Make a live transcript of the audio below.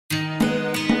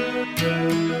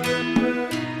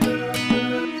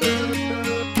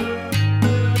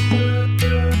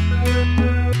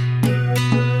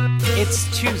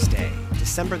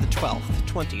December the 12th,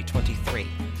 2023.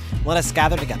 Let us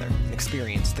gather together and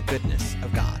experience the goodness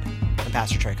of God. I'm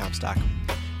Pastor Trey Comstock.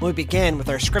 We begin with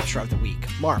our scripture of the week,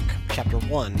 Mark chapter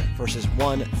 1, verses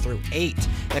 1 through 8,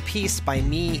 and a piece by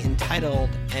me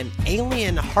entitled An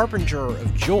Alien Harbinger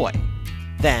of Joy.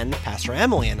 Then Pastor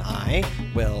Emily and I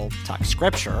will talk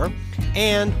scripture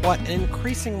and what an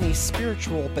increasingly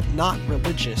spiritual but not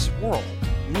religious world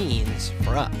means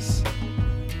for us.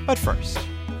 But first,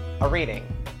 a reading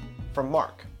from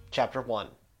Mark chapter 1,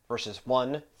 verses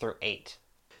 1 through 8.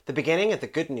 The beginning of the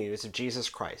good news of Jesus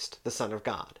Christ, the Son of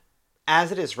God. As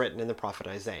it is written in the prophet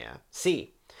Isaiah,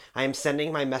 "See, I am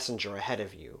sending my messenger ahead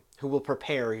of you, who will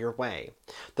prepare your way.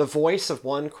 The voice of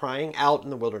one crying out in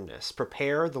the wilderness,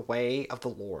 prepare the way of the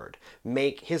Lord,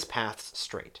 make his paths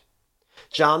straight."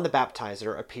 John the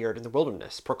Baptizer appeared in the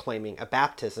wilderness, proclaiming a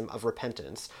baptism of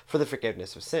repentance for the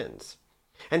forgiveness of sins.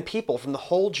 And people from the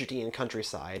whole Judean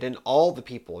countryside and all the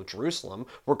people of Jerusalem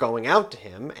were going out to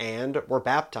him and were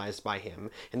baptized by him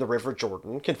in the river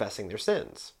Jordan, confessing their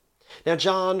sins. Now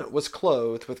John was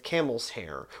clothed with camel's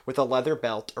hair, with a leather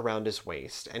belt around his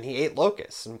waist, and he ate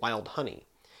locusts and wild honey.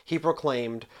 He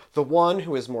proclaimed, "The one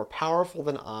who is more powerful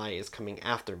than I is coming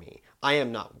after me. I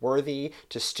am not worthy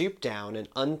to stoop down and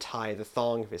untie the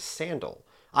thong of his sandal.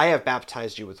 I have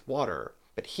baptized you with water,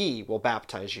 but he will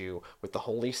baptize you with the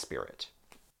Holy Spirit."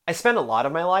 I spent a lot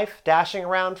of my life dashing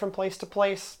around from place to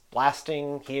place,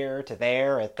 blasting here to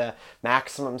there at the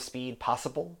maximum speed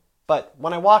possible. But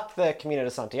when I walked the Camino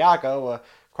de Santiago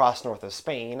across north of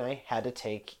Spain, I had to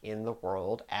take in the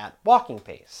world at walking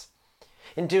pace.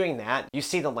 In doing that, you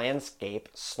see the landscape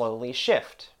slowly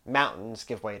shift. Mountains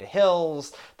give way to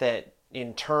hills that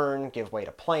in turn give way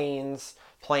to plains.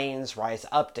 Plains rise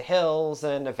up to hills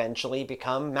and eventually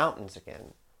become mountains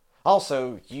again.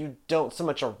 Also, you don't so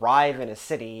much arrive in a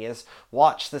city as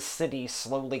watch the city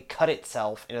slowly cut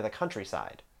itself into the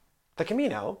countryside. The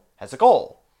Camino has a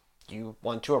goal. You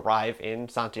want to arrive in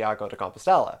Santiago de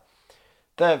Compostela.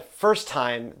 The first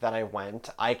time that I went,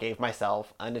 I gave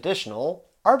myself an additional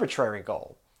arbitrary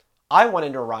goal. I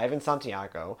wanted to arrive in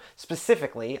Santiago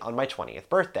specifically on my 20th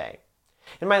birthday.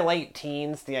 In my late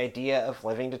teens, the idea of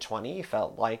living to 20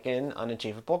 felt like an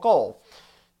unachievable goal.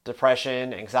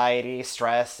 Depression, anxiety,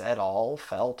 stress, et al.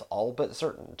 Felt all but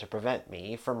certain to prevent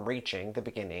me from reaching the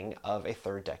beginning of a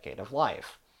third decade of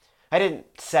life. I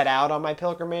didn't set out on my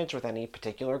pilgrimage with any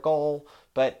particular goal,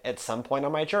 but at some point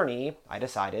on my journey, I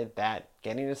decided that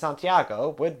getting to Santiago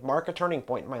would mark a turning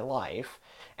point in my life,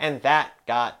 and that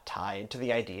got tied to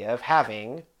the idea of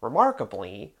having,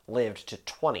 remarkably, lived to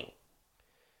 20.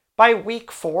 By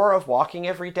week 4 of walking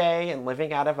every day and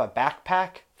living out of a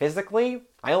backpack, physically,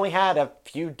 I only had a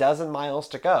few dozen miles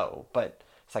to go, but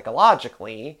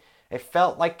psychologically, it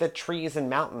felt like the trees and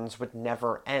mountains would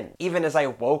never end. Even as I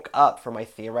woke up for my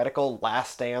theoretical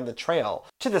last day on the trail,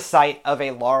 to the sight of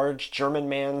a large German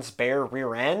man's bare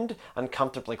rear end,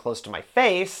 uncomfortably close to my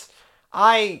face,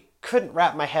 I couldn't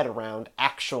wrap my head around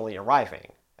actually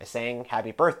arriving. I sang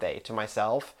happy birthday to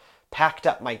myself, packed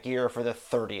up my gear for the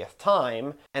 30th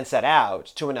time, and set out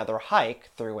to another hike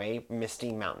through a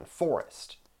misty mountain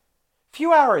forest.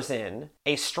 Few hours in,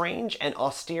 a strange and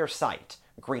austere sight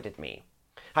greeted me.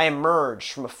 I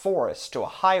emerged from a forest to a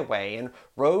highway and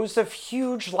rows of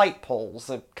huge light poles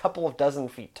a couple of dozen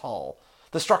feet tall.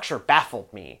 The structure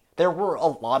baffled me. There were a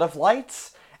lot of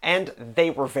lights, and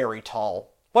they were very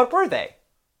tall. What were they?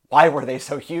 Why were they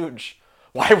so huge?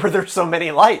 Why were there so many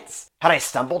lights? Had I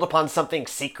stumbled upon something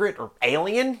secret or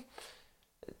alien?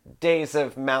 Days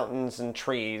of mountains and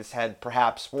trees had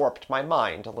perhaps warped my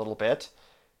mind a little bit.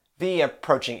 The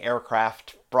approaching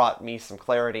aircraft brought me some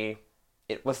clarity.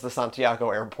 It was the Santiago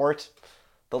airport.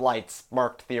 The lights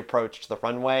marked the approach to the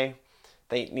runway.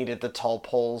 They needed the tall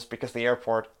poles because the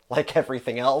airport, like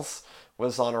everything else,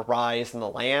 was on a rise in the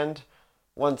land.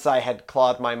 Once I had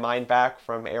clawed my mind back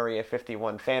from Area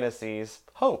 51 fantasies,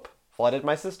 hope flooded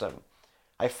my system.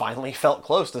 I finally felt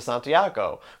close to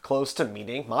Santiago, close to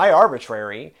meeting my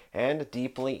arbitrary and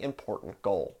deeply important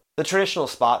goal. The traditional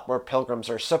spot where pilgrims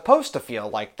are supposed to feel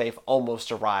like they've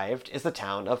almost arrived is the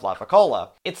town of La Vacola.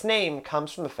 Its name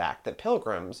comes from the fact that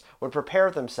pilgrims would prepare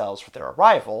themselves for their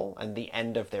arrival and the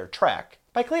end of their trek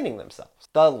by cleaning themselves.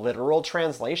 The literal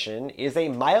translation is a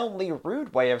mildly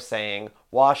rude way of saying,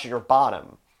 wash your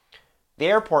bottom. The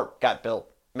airport got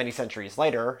built many centuries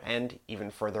later and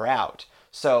even further out.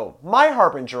 So my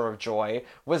harbinger of joy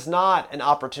was not an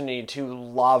opportunity to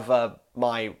lava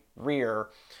my rear,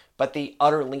 but the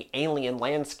utterly alien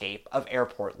landscape of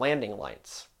airport landing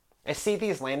lights. I see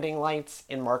these landing lights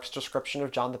in Mark's description of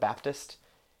John the Baptist.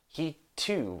 He,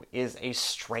 too, is a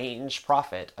strange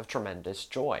prophet of tremendous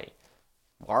joy.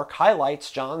 Mark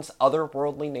highlights John's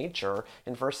otherworldly nature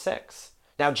in verse 6.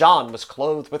 Now John was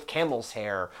clothed with camel's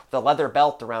hair, with a leather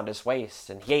belt around his waist,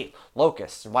 and he ate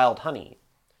locusts and wild honey.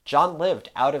 John lived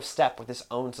out of step with his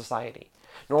own society.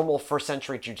 Normal first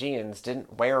century Judeans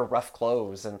didn't wear rough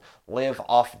clothes and live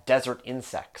off desert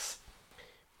insects.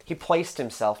 He placed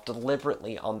himself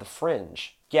deliberately on the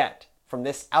fringe, yet from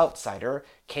this outsider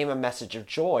came a message of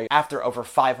joy after over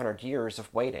 500 years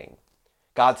of waiting.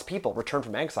 God's people returned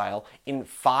from exile in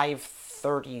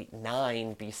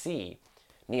 539 BC.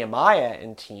 Nehemiah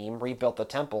and team rebuilt the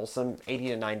temple some 80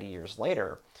 to 90 years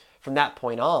later. From that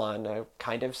point on, a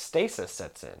kind of stasis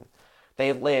sets in.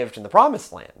 They lived in the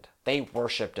Promised Land. They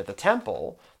worshipped at the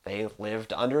temple. They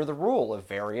lived under the rule of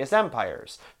various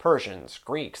empires. Persians,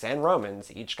 Greeks, and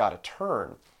Romans each got a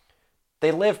turn.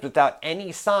 They lived without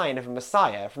any sign of a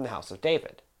Messiah from the house of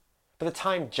David. By the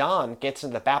time John gets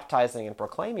into the baptizing and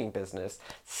proclaiming business,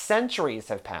 centuries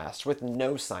have passed with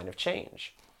no sign of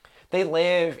change. They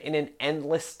live in an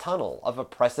endless tunnel of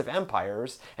oppressive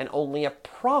empires and only a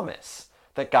promise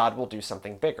that God will do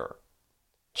something bigger.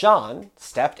 John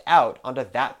stepped out onto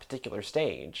that particular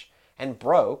stage and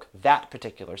broke that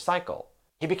particular cycle.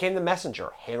 He became the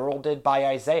messenger heralded by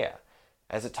Isaiah,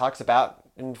 as it talks about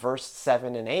in verse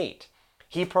 7 and 8.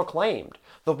 He proclaimed,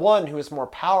 "The one who is more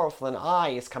powerful than I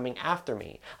is coming after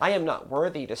me. I am not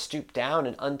worthy to stoop down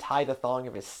and untie the thong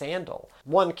of his sandal."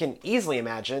 One can easily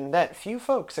imagine that few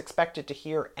folks expected to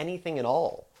hear anything at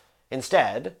all.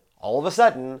 Instead, all of a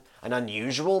sudden, an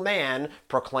unusual man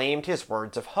proclaimed his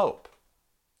words of hope.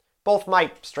 Both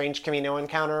my strange Camino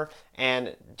encounter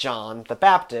and John the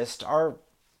Baptist are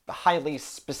highly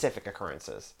specific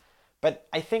occurrences, but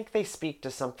I think they speak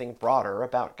to something broader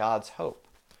about God's hope.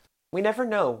 We never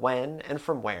know when and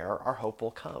from where our hope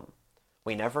will come.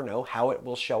 We never know how it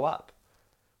will show up.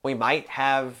 We might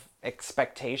have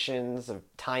expectations of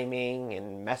timing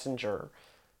and messenger,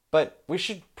 but we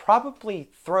should probably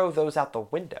throw those out the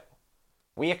window.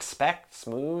 We expect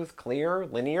smooth, clear,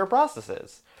 linear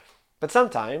processes. But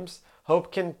sometimes,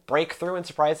 hope can break through in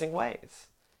surprising ways.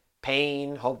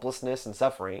 Pain, hopelessness, and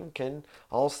suffering can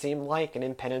all seem like an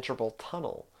impenetrable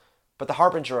tunnel. But the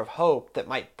harbinger of hope that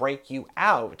might break you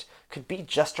out could be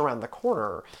just around the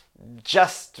corner,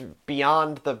 just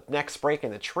beyond the next break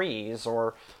in the trees,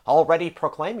 or already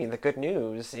proclaiming the good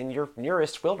news in your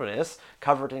nearest wilderness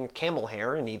covered in camel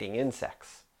hair and eating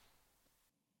insects.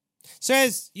 So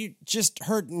as you just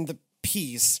heard in the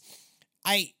piece,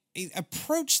 I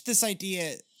approached this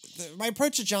idea, my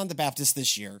approach to John the Baptist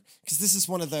this year, because this is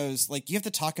one of those, like, you have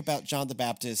to talk about John the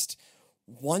Baptist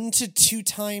 1 to 2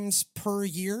 times per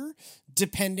year,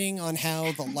 depending on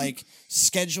how the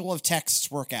schedule of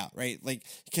texts work out, right? Like,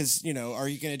 because, are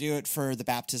you going to do it for the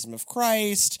baptism of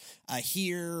Christ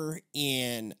here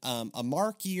in a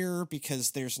Mark year?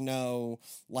 Because there's no,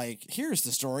 here's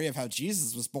the story of how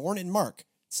Jesus was born in Mark.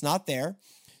 It's not there.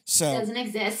 So it doesn't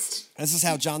exist. This is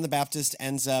how John the Baptist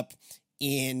ends up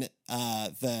in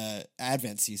the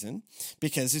Advent season,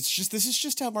 because this is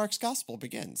just how Mark's gospel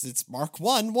begins. It's Mark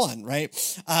 1:1, right?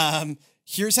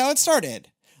 Here's how it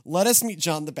started. Let us meet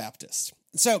John the Baptist.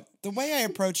 So the way I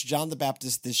approach John the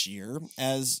Baptist this year,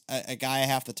 as a guy I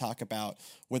have to talk about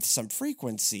with some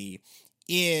frequency,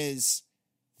 is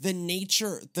the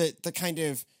nature, the kind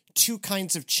of 2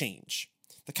 kinds of change.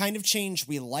 The kind of change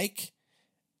we like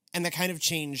and the kind of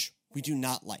change we do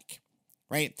not like.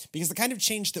 Right? Because the kind of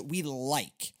change that we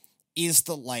like is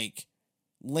the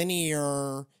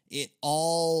linear, it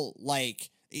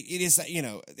is,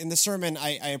 in the sermon,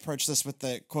 I approach this with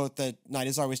the quote, "The night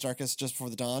is always darkest just before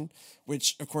the dawn,"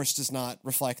 which of course does not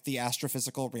reflect the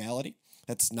astrophysical reality.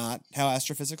 That's not how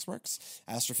astrophysics works.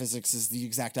 Astrophysics is the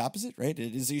exact opposite, right?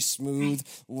 It is a smooth,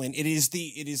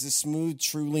 it is a smooth,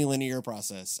 truly linear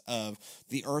process of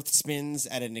the Earth spins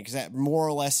at an exact, more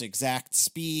or less exact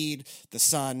speed. The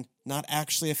sun, not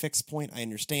actually a fixed point, I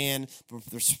understand, but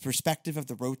the perspective of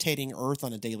the rotating Earth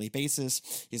on a daily basis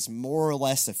is more or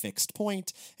less a fixed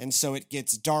point, and so it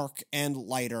gets dark and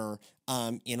lighter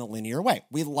in a linear way.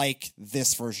 We like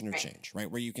this version of change,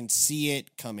 right? Where you can see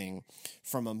it coming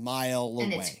from a mile away.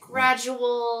 And it's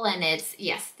gradual, right? And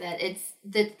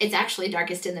it's actually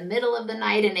darkest in the middle of the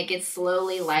night, and it gets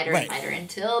slowly lighter and lighter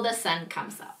until the sun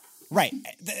comes up. Right.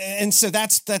 And so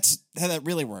that's how that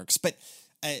really works. But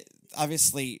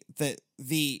obviously the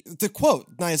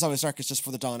quote, "Night is always darkest just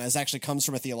for the dawn," actually comes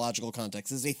from a theological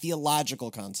context. It's a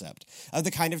theological concept of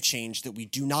the kind of change that we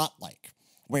do not like,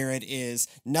 where it is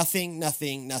nothing,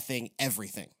 nothing, nothing,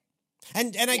 everything.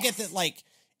 And I get that,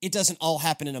 it doesn't all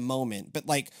happen in a moment, but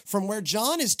from where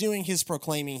John is doing his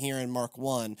proclaiming here in Mark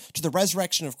 1 to the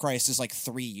resurrection of Christ is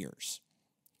 3 years.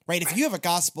 right? If you have a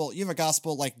gospel,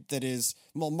 like that is,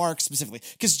 well, Mark specifically,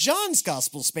 because John's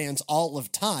gospel spans all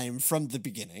of time from the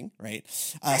beginning, right?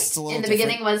 In the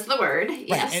beginning was the Word,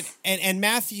 yes. Right. And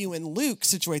Matthew and Luke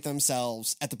situate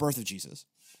themselves at the birth of Jesus.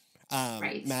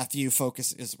 Matthew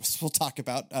focuses, we'll talk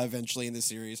about eventually in the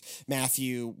series,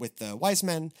 Matthew with the wise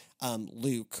men,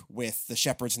 Luke with the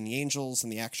shepherds and the angels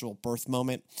and the actual birth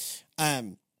moment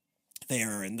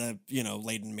there in the,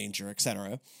 laden manger,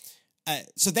 etc.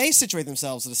 So they situate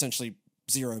themselves at essentially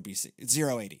 0 BC,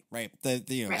 0 AD, right?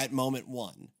 At moment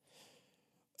one.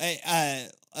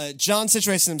 John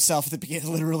situates himself at the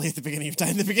beginning, literally at the beginning of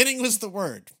time. The beginning was the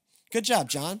Word. Good job,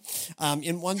 John.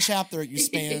 In one chapter, you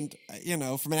spanned,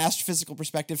 from an astrophysical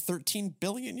perspective, 13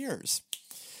 billion years.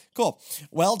 Cool.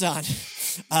 Well done.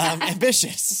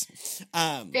 Ambitious.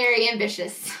 Very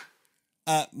ambitious.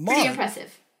 Pretty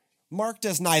impressive. Mark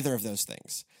does neither of those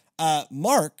things.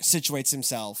 Mark situates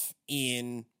himself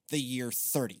in the year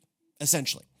 30,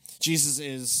 essentially. Jesus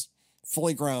is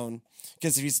fully grown,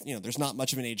 because there's not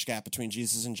much of an age gap between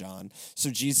Jesus and John. So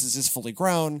Jesus is fully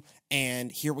grown,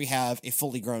 and here we have a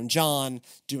fully grown John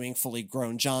doing fully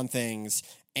grown John things,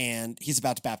 and he's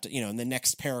about to baptize, in the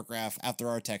next paragraph after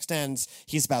our text ends,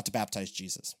 he's about to baptize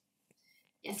Jesus.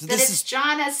 Yes, so but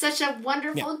John as such a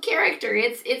wonderful character.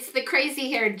 It's the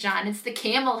crazy-haired John. It's the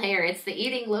camel hair. It's the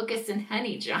eating locusts and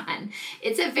honey John.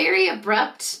 It's a very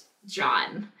abrupt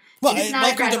John. Well, it's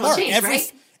not a gradual change,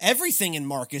 right? Everything in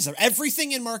Mark is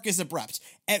abrupt.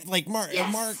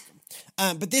 Mark,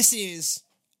 but this is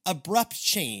abrupt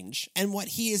change, and what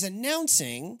he is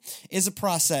announcing is a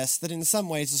process that, in some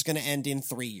ways, is going to end in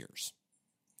 3 years.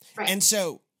 Right. And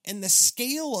so, in the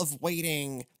scale of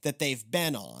waiting that they've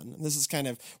been on, this is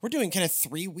we're doing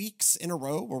 3 weeks in a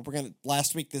row, where we're going to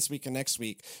last week, this week, and next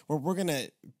week, where we're going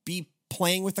to be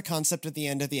playing with the concept of the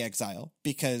end of the exile,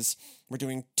 because we're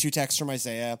doing 2 texts from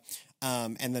Isaiah.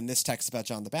 And then this text about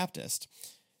John the Baptist.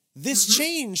 This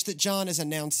change that John is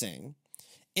announcing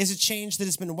is a change that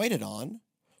has been waited on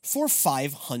for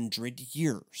 500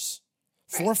 years.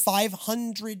 Right. For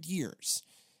 500 years.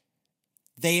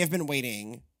 They have been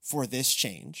waiting for this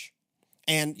change.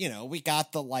 And, we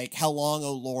got the, how long,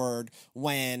 O Lord,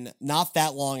 when not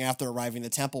that long after arriving, the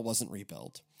temple wasn't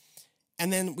rebuilt.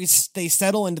 And then they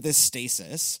settle into this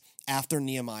stasis after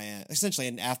Nehemiah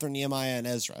and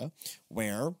Ezra,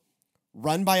 where,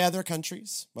 run by other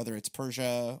countries, whether it's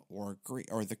Persia or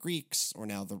the Greeks or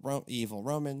now the evil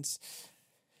Romans.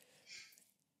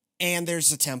 And there's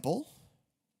a temple,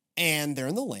 and they're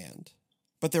in the land,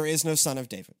 but there is no son of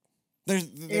David. There's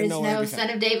no son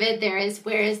of David.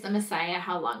 Where is the Messiah?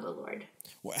 How long, O Lord?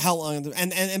 How long?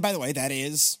 And by the way, that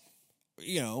is,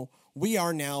 we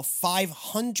are now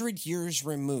 500 years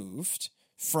removed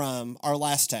from our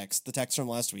last text, the text from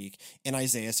last week, in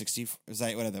Isaiah 60.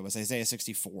 Isaiah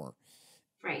 64.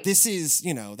 Right. This is,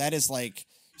 that is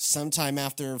sometime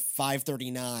after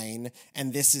 539,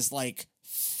 and this is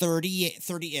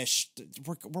 30-ish.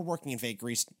 We're working in vague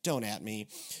Greece. Don't at me.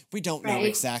 We don't know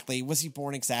exactly. Was he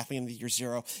born exactly in the year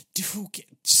 0? Probably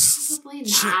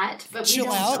not, but we don't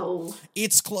know.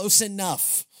 It's close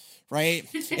enough, right?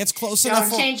 It's close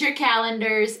enough. Don't change your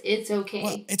calendars. It's okay.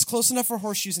 Well, it's close enough for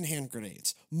horseshoes and hand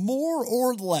grenades. More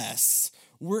or less,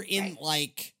 we're in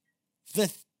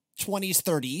the 20s,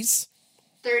 30s.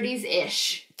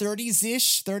 30s-ish.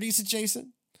 30s adjacent.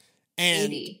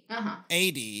 And 80.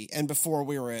 80, and before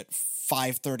we were at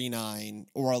 539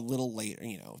 or a little later,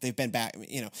 they've been back,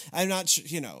 I'm not sure,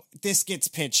 this gets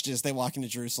pitched as they walk into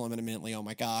Jerusalem and immediately, oh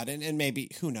my God, and maybe,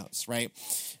 who knows, right?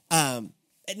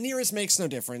 Nearest makes no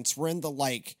difference. We're in the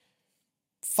 500s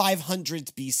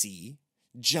BC,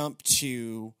 jump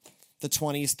to the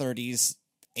 20s, 30s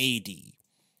AD.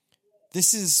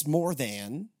 This is more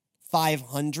than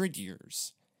 500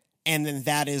 years. And then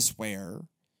that is where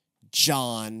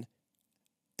John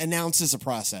announces a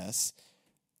process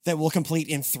that will complete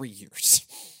in 3 years.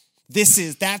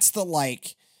 That's why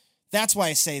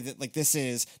I say that this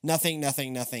is nothing,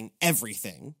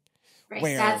 everything.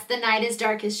 Right. That's the night is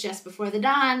darkest just before the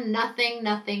dawn. Nothing.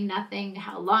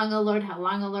 How long, O Lord? How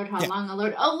long, O Lord? How long, O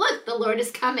Lord? Oh, look, the Lord is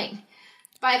coming.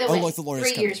 By the way, look, the Lord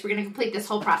 3 years, we're going to complete this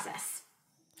whole process.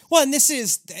 Well, and this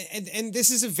is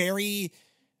a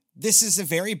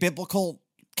very biblical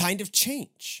kind of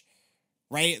change,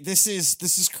 right? This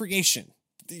is creation.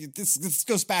 This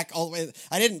goes back all the way.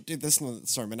 I didn't do this in the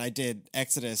sermon. I did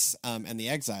Exodus and the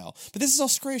exile, but this is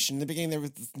also creation. In the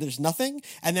beginning, there's nothing,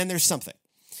 and then there's something,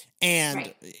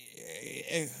 and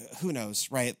who knows,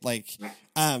 right?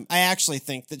 I actually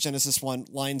think that Genesis 1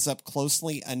 lines up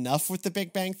closely enough with the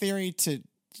Big Bang Theory to.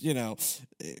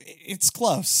 It's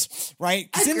close, right?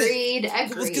 Agreed.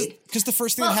 Because the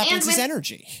first thing that happens is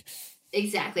energy.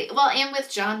 Exactly. Well, and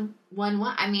with John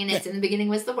 1:1, I mean, it's in the beginning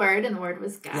was the Word, and the Word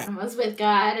was God, and was with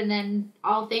God, and then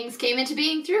all things came into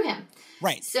being through him.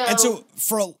 Right. So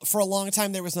for a long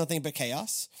time, there was nothing but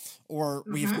chaos. Or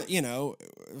we've,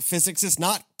 physics has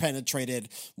not penetrated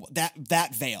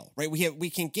that veil, right? We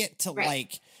can get to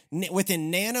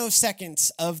within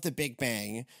nanoseconds of the Big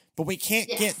Bang, but we can't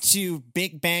get to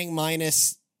Big Bang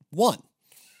minus 1.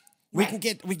 We're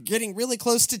getting really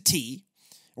close to T.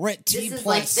 We're at T this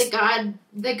plus. This is like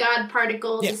the God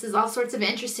particle. Yeah. This is all sorts of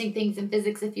interesting things in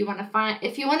physics. If you want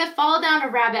to fall down a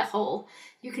rabbit hole,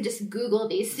 you could just Google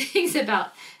these things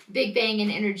about Big Bang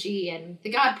and energy and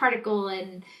the God particle.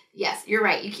 And yes, you're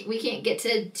right. We can't get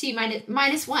to T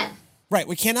minus 1. Right,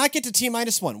 we cannot get to T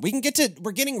minus 1.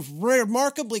 We're getting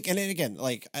remarkably, and again,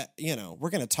 we're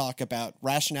going to talk about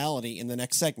rationality in the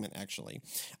next segment, actually.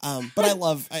 But I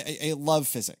love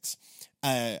physics.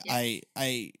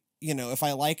 If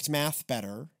I liked math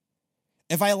better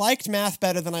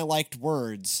than I liked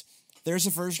words, there's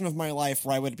a version of my life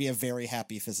where I would be a very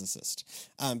happy physicist,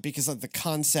 because of the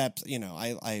concept.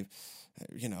 I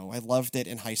loved it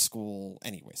in high school.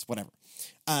 Anyways, whatever.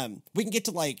 We can get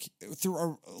to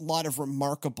through a lot of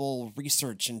remarkable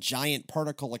research and giant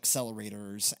particle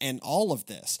accelerators and all of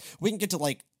this. We can get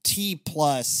to T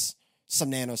plus some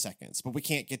nanoseconds, but we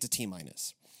can't get to T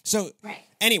minus. So,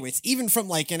 anyways, even from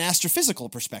an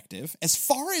astrophysical perspective, as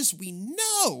far as we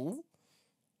know,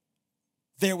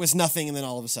 there was nothing, and then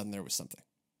all of a sudden there was something.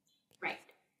 Right.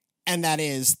 And that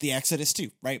is the Exodus 2,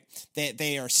 right?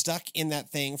 They are stuck in that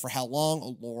thing for how long?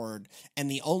 Oh, Lord. And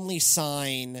the only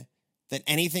sign that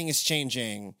anything is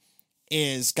changing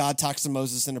is God talks to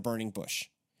Moses in a burning bush.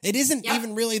 It isn't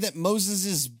even really that Moses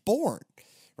is born.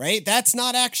 Right? That's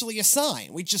not actually a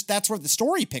sign. That's where the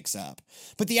story picks up.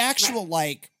 But the actual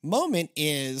moment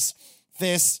is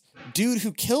this dude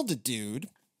who killed a dude.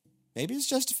 Maybe it's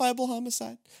justifiable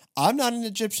homicide. I'm not an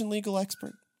Egyptian legal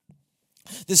expert.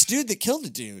 This dude that killed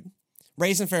a dude,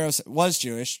 raised in Pharaoh, was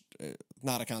Jewish,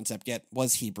 not a concept yet,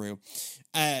 was Hebrew.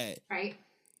 Right.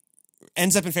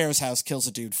 Ends up in Pharaoh's house, kills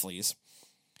a dude, flees.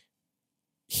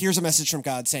 Here's a message from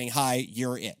God saying, hi,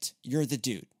 you're it. You're the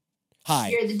dude. Hi.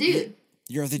 You're the dude.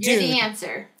 You're the dude. You're the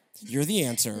answer. You're the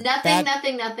answer.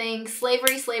 Nothing.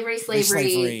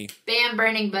 Slavery. Bam,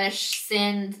 burning bush,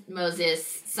 sin,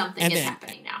 Moses. Something is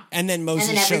happening now. And then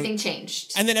Moses everything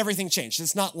changed. And then everything changed.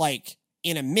 It's not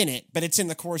in a minute, but it's in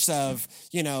the course of,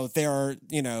 there are,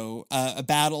 a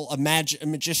battle, a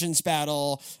magician's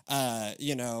battle,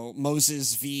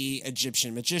 Moses v.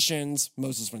 Egyptian magicians.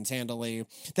 Moses wins handily.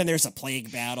 Then there's a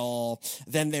plague battle.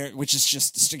 Which is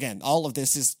just, again, all of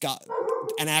this is God.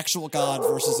 An actual God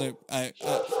versus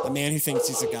a man who thinks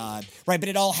he's a God, right? But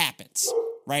it all happens,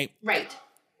 right? Right.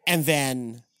 And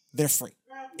then they're free,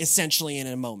 essentially in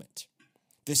a moment.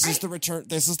 This is the return.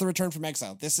 This is the return from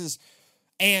exile.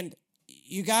 And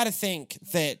you got to think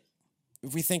that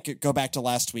if we go back to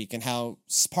last week and how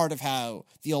part of how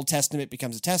the Old Testament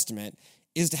becomes a testament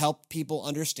is to help people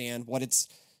understand what it's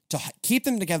to keep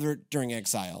them together during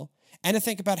exile and to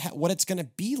think about what it's going to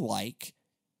be like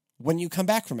when you come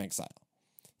back from exile.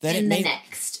 In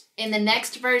the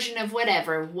next version of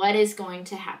whatever, what is going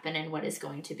to happen and what is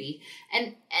going to be.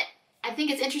 And I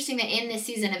think it's interesting that in this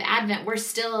season of Advent, we're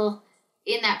still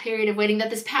in that period of waiting,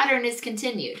 that this pattern is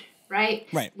continued, right?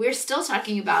 Right. We're still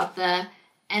talking about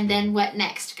and then what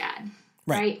next, God,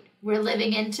 right? We're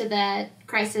living into the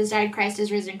Christ has died, Christ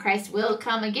has risen, Christ will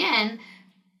come again.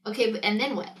 Okay, and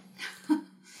then what?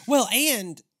 Well,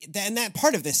 and that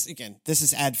part of this, again, this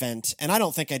is Advent, and I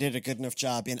don't think I did a good enough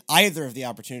job in either of the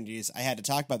opportunities I had to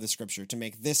talk about the scripture to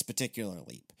make this particular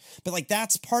leap. But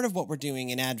that's part of what we're doing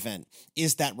in Advent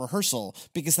is that rehearsal,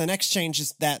 because the next change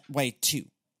is that way too.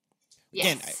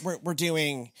 Yes. Again, we're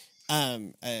doing our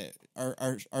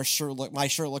my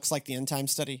sure looks like the end time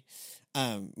study.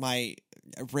 I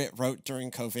wrote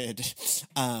during COVID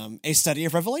a study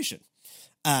of Revelation.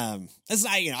 As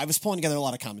I was pulling together a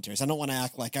lot of commentaries. I don't want to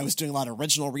act like I was doing a lot of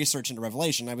original research into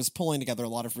Revelation. I was pulling together a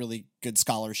lot of really good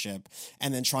scholarship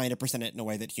and then trying to present it in a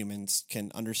way that humans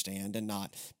can understand and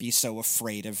not be so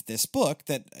afraid of this book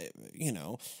that,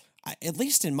 at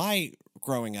least in my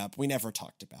growing up, we never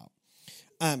talked about.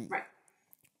 Right.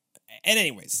 And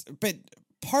anyways, but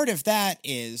part of that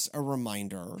is a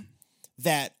reminder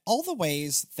that all the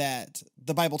ways that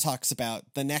the Bible talks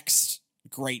about the next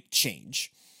great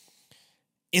change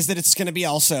is that it's going to be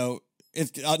also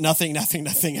nothing,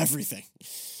 everything.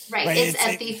 Right. It's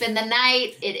a thief in the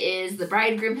night. It is the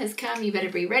bridegroom has come. You better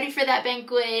be ready for that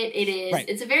banquet. It is. Right.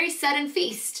 It's a very sudden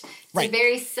feast. It's a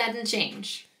very sudden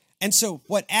change. And so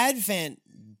what Advent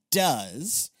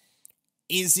does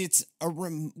is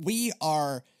we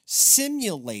are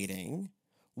simulating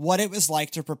what it was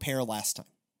like to prepare last time.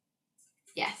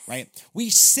 Yes. Right? We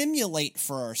simulate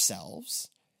for ourselves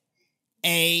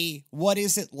what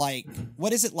is it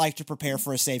like to prepare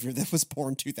for a savior that was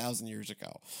born 2,000 years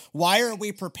ago? Why are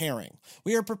we preparing?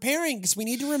 We are preparing because we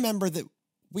need to remember that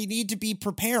we need to be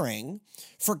preparing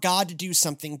for God to do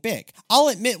something big. I'll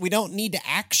admit we don't need to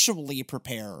actually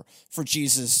prepare for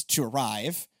Jesus to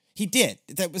arrive. He did.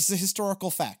 That was the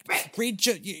historical fact. Right.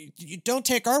 You don't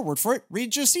take our word for it. Read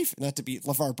Josephus. Not to be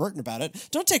LeVar Burton about it.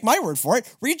 Don't take my word for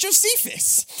it. Read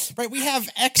Josephus. Right? We have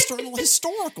external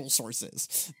historical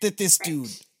sources that this dude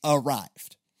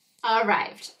arrived.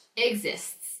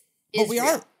 Exists.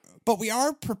 But we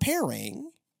are preparing,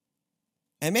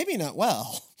 and maybe not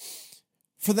well,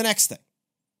 for the next thing.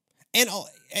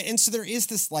 And so there is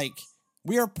this, like,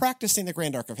 we are practicing the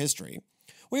grand arc of history.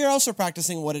 We are also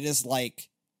practicing what it is like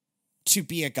to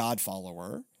be a God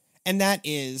follower. And that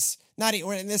is not,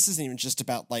 and this isn't even just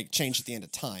about like change at the end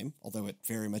of time, although it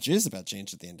very much is about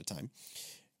change at the end of time.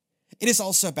 It is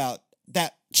also about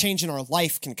that change in our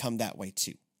life can come that way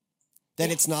too. That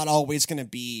it's not always going to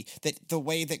be that the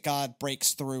way that God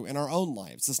breaks through in our own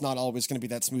lives is not always going to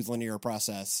be that smooth linear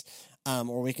process,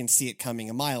 or we can see it coming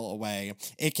a mile away.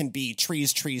 It can be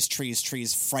trees,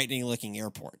 frightening looking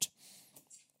airport.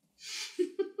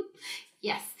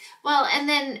 Yes. Well, and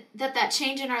then that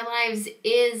change in our lives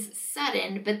is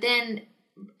sudden, but then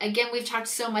again, we've talked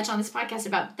so much on this podcast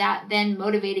about that then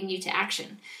motivating you to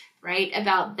action, right?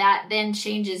 About that then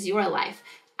changes your life,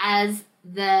 as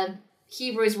the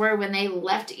Hebrews were when they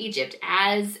left Egypt,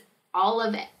 as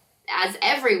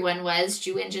everyone was,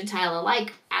 Jew and Gentile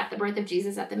alike, at the birth of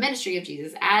Jesus, at the ministry of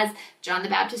Jesus, as John the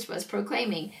Baptist was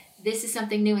proclaiming, this is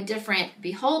something new and different.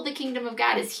 Behold, the kingdom of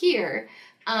God is here,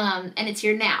 and it's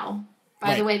here now.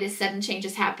 By the way, this sudden change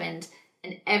has happened,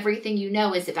 and everything you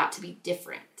know is about to be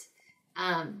different.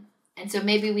 And so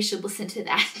maybe we should listen to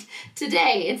that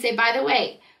today and say, by the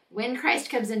way, when Christ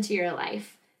comes into your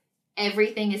life,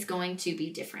 everything is going to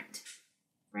be different,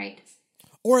 right?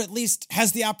 Or at least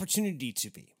has the opportunity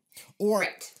to be.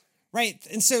 Right.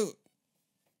 And so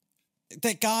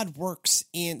that God works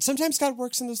sometimes God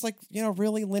works in those like,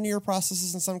 really linear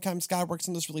processes, and sometimes God works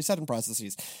in those really sudden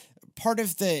processes. Part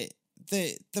of the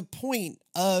point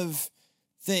of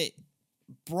the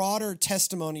broader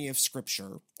testimony of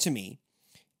Scripture, to me,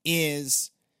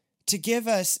 is to give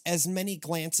us as many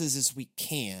glances as we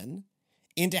can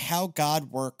into how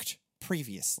God worked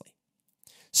previously,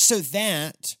 so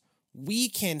that we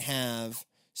can have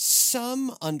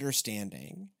some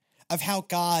understanding of how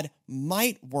God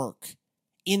might work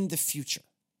in the future.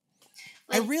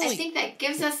 I think that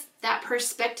gives us that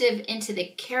perspective into the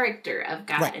character of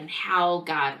God and how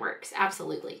God works.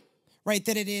 Absolutely. Right,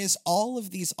 that it is all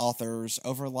of these authors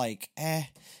over like,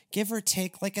 give or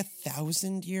take like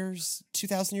 1,000 years,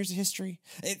 2,000 years of history.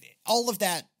 All of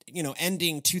that,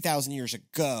 ending 2,000 years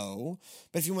ago.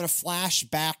 But if you want to flash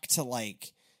back to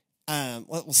like,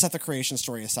 we'll set the creation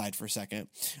story aside for a second.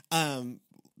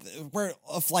 Where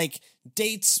of like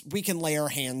dates we can lay our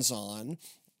hands on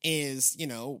is,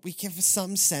 we give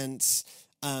some sense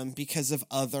because of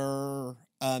other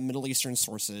Middle Eastern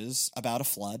sources about a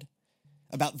flood,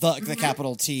 about the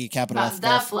capital T, capital F,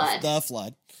 the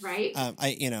flood. Right.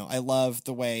 I love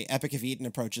the way Epic of Eden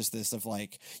approaches this of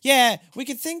like, we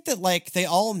could think that like they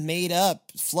all made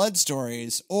up flood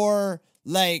stories, or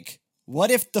like,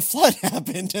 what if the flood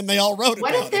happened and they all wrote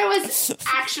about it? What if there was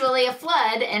actually a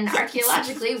flood, and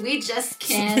archaeologically we just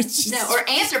can't know, or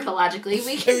anthropologically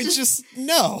we can just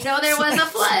know there was a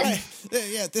flood. Right.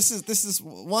 Yeah, this is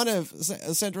one of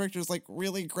Sandra Richter's like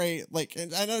really great, like,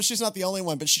 and I know she's not the only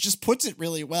one, but she just puts it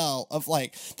really well of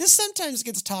like, this sometimes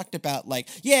gets talked about like,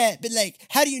 but like,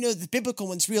 how do you know the biblical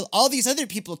one's real? All these other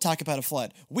people talk about a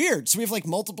flood. Weird. So we have like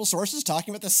multiple sources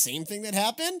talking about the same thing that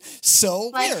happened. So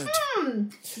like,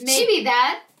 weird. Maybe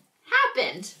that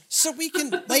happened. So we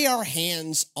can lay our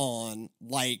hands on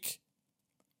like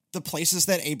the places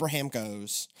that Abraham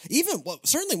goes.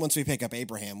 Certainly once we pick up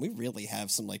Abraham, we really have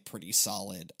some like pretty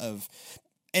solid of.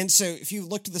 And so if you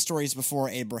looked at the stories before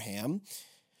Abraham,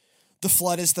 the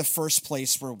flood is the first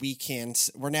place where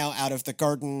we're now out of the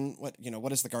garden.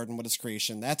 What is the garden? What is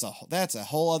creation? That's a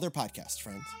whole other podcast,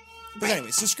 friends. But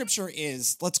anyway, so Scripture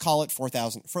is, let's call it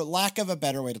 4,000, for lack of a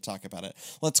better way to talk about it,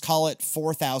 let's call it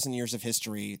 4,000 years of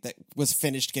history that was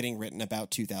finished getting written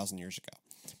about 2,000 years ago.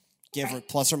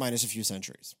 Plus or minus a few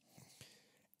centuries.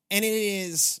 And it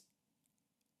is,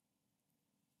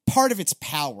 part of its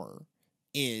power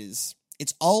is,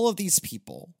 it's all of these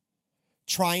people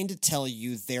trying to tell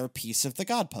you their piece of the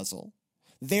God puzzle,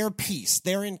 their piece,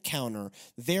 their encounter,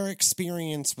 their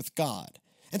experience with God.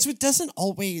 And so it doesn't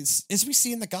always, as we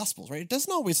see in the Gospels, right? It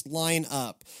doesn't always line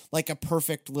up like a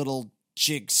perfect little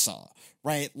jigsaw,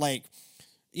 right? Like,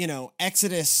 you know,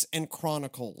 Exodus and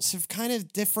Chronicles have kind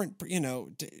of different, you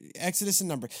know, Exodus and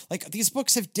Numbers. Like, these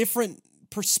books have different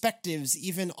perspectives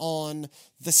even on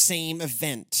the same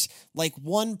event. Like,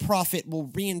 one prophet will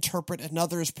reinterpret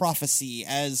another's prophecy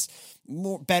as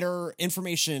better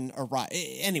information arrive.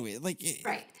 Anyway, like,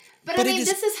 right. But I mean,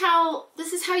 this is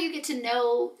how you get to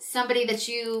know somebody that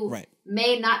you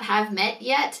may not have met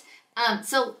yet.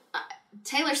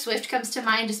 Taylor Swift comes to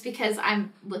mind just because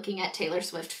I'm looking at Taylor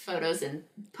Swift photos and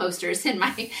posters in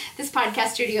this podcast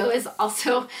studio is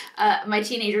also my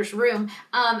teenager's room.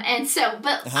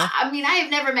 I mean, I have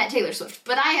never met Taylor Swift,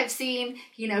 but I have seen,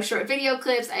 you know, short video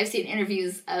clips. I've seen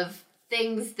interviews of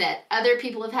things that other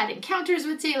people have had encounters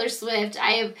with Taylor Swift.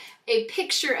 I have a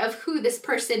picture of who this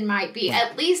person might be,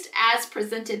 at least as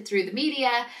presented through the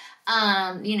media.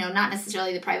 You know, not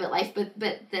necessarily the private life, but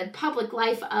the public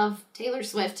life of Taylor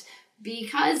Swift,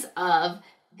 because of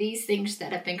these things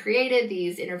that have been created,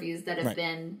 these interviews that have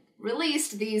been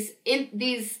released, these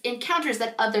encounters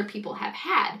that other people have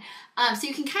had. So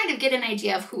you can kind of get an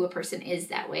idea of who a person is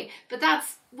that way. But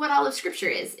that's what all of Scripture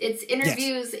is. It's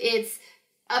interviews, it's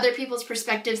other people's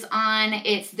perspectives on,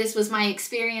 this was my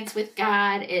experience with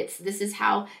God, this is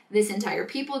how this entire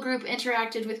people group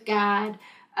interacted with God.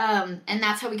 And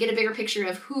that's how we get a bigger picture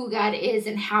of who God is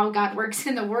and how God works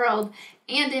in the world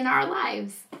and in our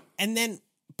lives. And then,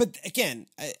 but again,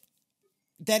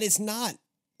 that is not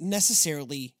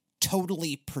necessarily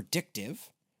totally predictive,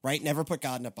 right? Never put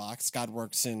God in a box. God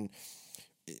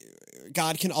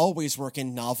can always work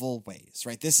in novel ways,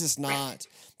 right? This is not,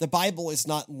 the Bible is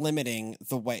not limiting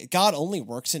the way. God only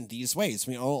works in these ways.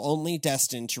 We are only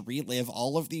destined to relive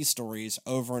all of these stories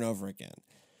over and over again.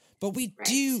 But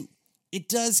it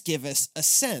does give us a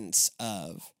sense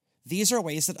of these are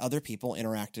ways that other people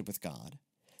interacted with God.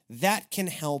 That can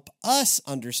help us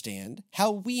understand how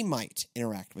we might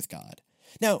interact with God.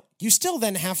 Now, you still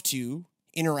then have to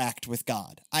interact with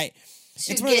God.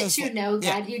 To know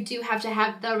God, you do have to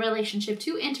have the relationship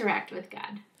to interact with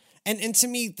God. And to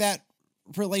me, that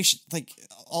relation, like,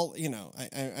 all, you know,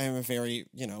 I'm a very,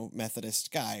 you know,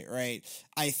 Methodist guy, right?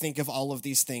 I think of all of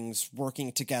these things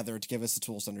working together to give us the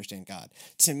tools to understand God.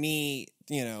 To me,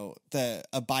 you know,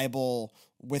 a Bible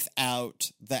without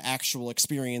the actual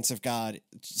experience of God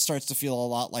starts to feel a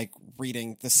lot like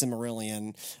reading the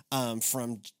Silmarillion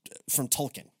from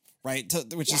Tolkien, right?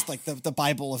 Which is like the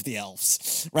Bible of the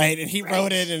elves, right? And he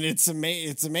wrote it, and it's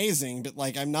amazing. But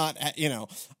like, I'm not, you know,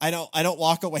 I don't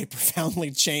walk away profoundly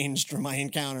changed from my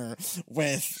encounter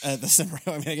with the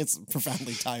Silmarillion. I mean, I get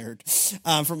profoundly tired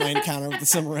from my encounter with the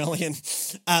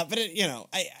Silmarillion. But it, you know,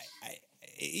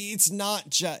 it's not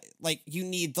just like you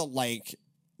need the like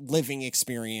living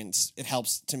experience. It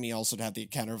helps to me also to have the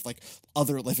encounter of like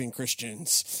other living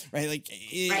Christians, right? Like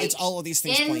it's all of these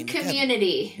things in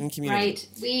community, right?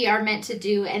 We are meant to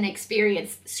do and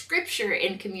experience Scripture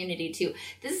in community too.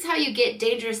 This is how you get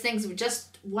dangerous things with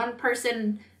just one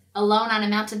person alone on a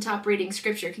mountaintop reading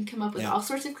Scripture can come up with all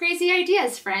sorts of crazy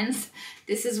ideas, friends.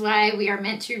 This is why we are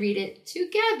meant to read it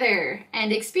together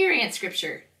and experience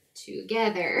Scripture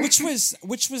together.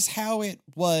 Which was how it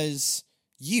was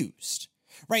used.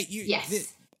 Right.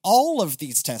 All of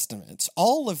these testaments,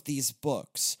 all of these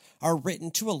books are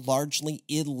written to a largely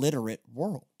illiterate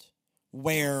world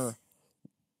where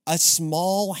a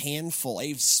small handful,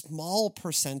 a small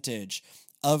percentage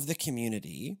of the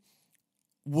community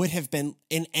would have been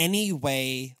in any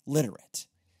way literate.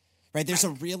 Right. There's a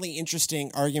really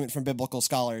interesting argument from biblical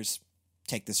scholars.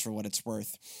 Take this for what it's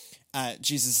worth.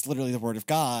 Jesus is literally the Word of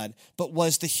God, but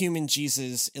was the human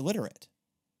Jesus illiterate?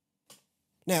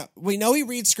 Now, we know he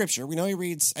reads Scripture. We know he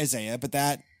reads Isaiah, but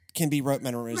that can be rote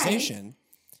memorization. Right.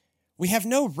 We have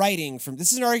no writing from...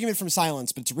 This is an argument from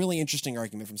silence, but it's a really interesting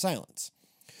argument from silence.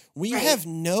 We have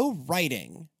no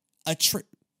writing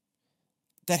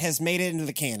that has made it into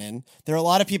the canon. There are a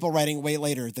lot of people writing way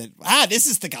later that, this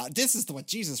is the God. This is what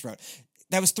Jesus wrote.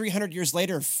 That was 300 years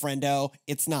later, friendo.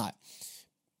 It's not.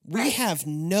 We have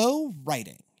no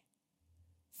writing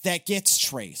that gets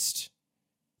traced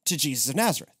to Jesus of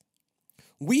Nazareth.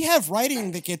 We have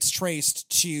writing that gets traced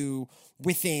to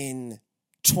within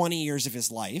 20 years of his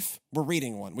life. We're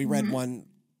reading one. We read one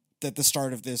at the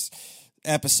start of this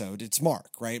episode. It's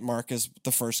Mark, right? Mark is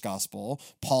the first gospel.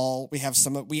 Paul, we have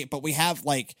but we have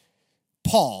like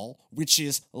Paul, which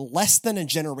is less than a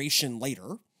generation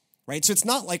later, right? So it's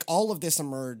not like all of this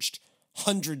emerged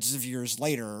hundreds of years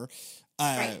later.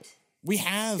 We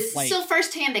have this is still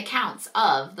firsthand accounts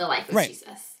of the life of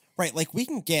Jesus. Right. Like we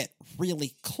can get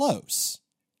really close.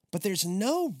 But there's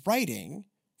no writing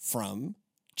from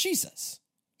Jesus,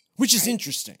 which is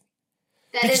interesting.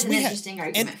 That is an interesting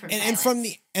argument from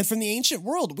silence. And from the ancient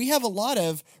world, we have a lot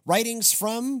of writings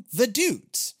from the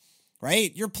dudes,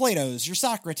 right? Your Plato's, your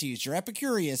Socrates, your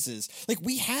Epicurus's. Like,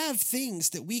 we have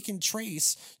things that we can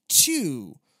trace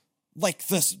to, like,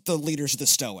 the leaders of the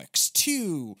Stoics,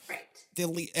 to the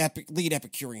lead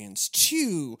Epicureans,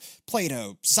 to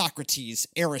Plato, Socrates,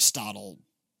 Aristotle,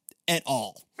 et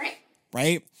al.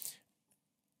 Right?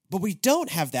 But we don't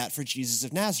have that for Jesus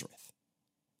of Nazareth.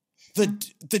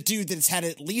 The dude that's had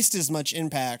at least as much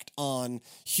impact on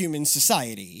human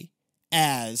society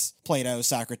as Plato,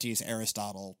 Socrates,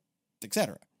 Aristotle,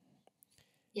 etc.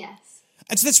 Yes.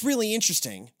 And so that's really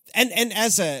interesting. And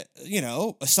as a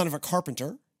son of a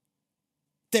carpenter,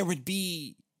 there would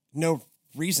be no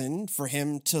reason for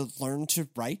him to learn to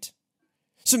write.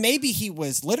 So maybe he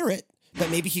was literate,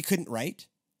 but maybe he couldn't write.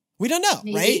 We don't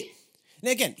know, right?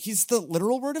 And again, he's the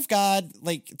literal word of God.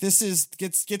 Like, this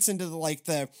gets into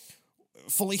the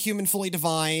fully human, fully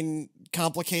divine,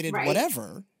 complicated,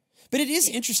 whatever. But it is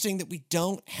interesting that we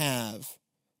don't have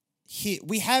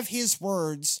we have his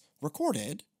words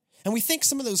recorded, and we think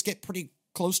some of those get pretty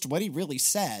close to what he really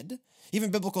said.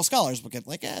 Even biblical scholars will get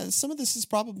like, some of this is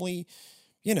probably,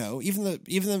 even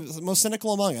the most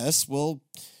cynical among us will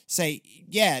say,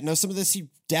 some of this he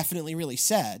definitely really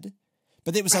said,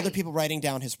 but it was other people writing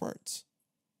down his words.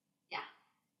 Yeah.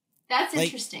 That's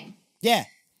interesting. Yeah.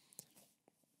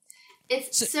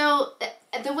 It's so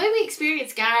the way we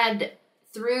experience God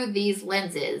through these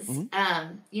lenses,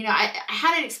 I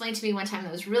had it explained to me one time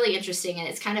that was really interesting, and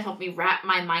it's kind of helped me wrap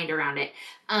my mind around it.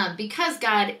 Because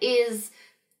God is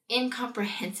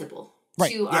incomprehensible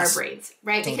to our brains,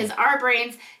 right? Totally. Because our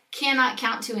brains cannot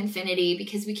count to infinity,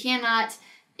 because we cannot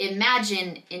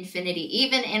imagine infinity.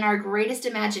 Even in our greatest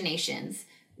imaginations,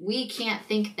 we can't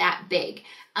think that big.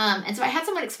 And so I had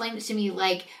someone explain it to me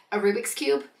like a Rubik's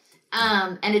Cube.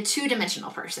 And a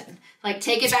two-dimensional person. Like,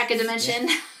 take it back a dimension.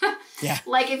 Yeah.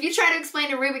 Like, if you try to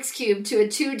explain a Rubik's Cube to a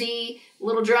 2D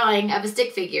little drawing of a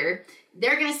stick figure,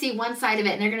 they're going to see one side of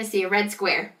it, and they're going to see a red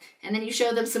square. And then you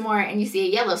show them some more, and you see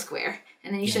a yellow square.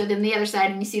 And then you show them the other side,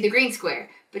 and you see the green square.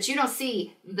 But you don't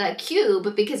see the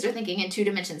cube, because they're thinking in 2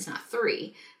 dimensions, not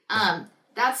 3.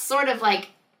 That's sort of like,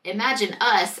 imagine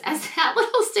us as that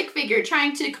little stick figure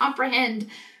trying to comprehend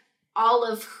all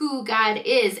of who God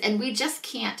is, and we just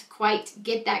can't quite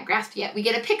get that grasp yet. We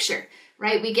get a picture,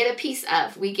 right? We get a piece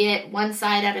of. We get one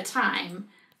side at a time.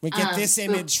 We get this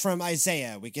image from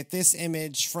Isaiah. We get this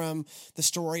image from the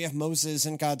story of Moses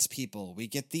and God's people. We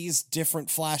get these different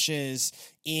flashes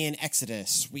in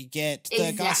Exodus. We get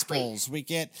the Gospels. We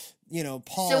get,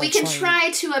 Paul. So we can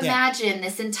try to imagine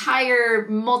this entire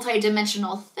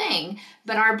multidimensional thing,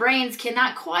 but our brains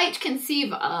cannot quite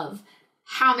conceive of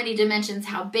how many dimensions,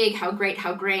 how big, how great,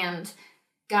 how grand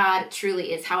God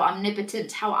truly is, how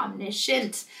omnipotent, how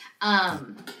omniscient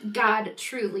God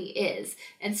truly is.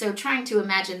 And so trying to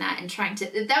imagine that and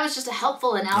that was just a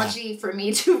helpful analogy for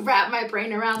me to wrap my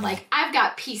brain around. Like, I've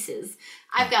got pieces,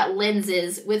 I've got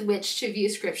lenses with which to view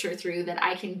scripture through, that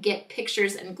I can get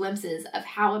pictures and glimpses of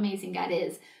how amazing God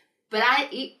is. But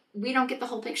we don't get the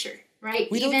whole picture, right?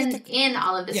 Even in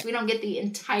all of this, we don't get the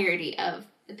entirety of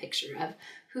the picture of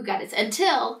who God is,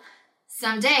 until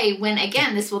someday when,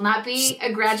 again, this will not be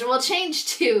a gradual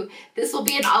change this will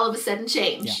be an all of a sudden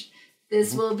change. Yeah.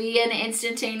 This will be an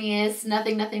instantaneous,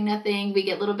 nothing. We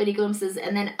get little bitty glimpses,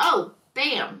 and then,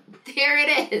 bam, there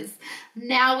it is.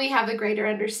 Now we have a greater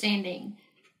understanding.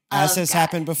 As has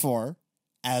happened before,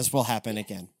 as will happen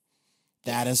again.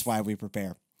 That is why we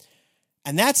prepare.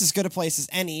 And that's as good a place as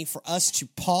any for us to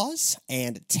pause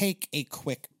and take a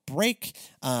quick break.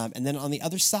 And then on the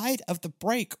other side of the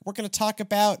break, we're going to talk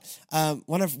about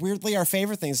one of weirdly our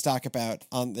favorite things to talk about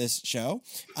on this show,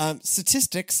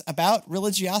 statistics about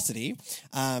religiosity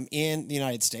in the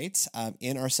United States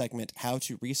in our segment, How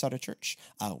to Restart a Church.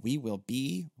 We will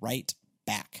be right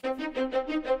back.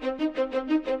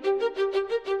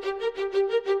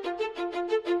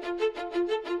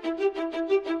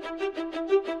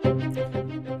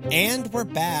 And we're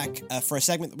back for a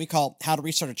segment that we call How to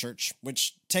Restart a Church,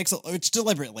 which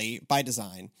deliberately, by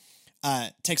design,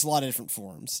 takes a lot of different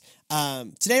forms.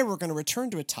 Today we're going to return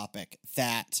to a topic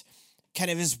that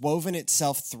kind of has woven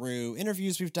itself through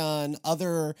interviews we've done,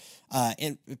 other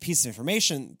pieces of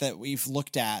information that we've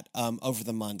looked at over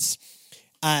the months.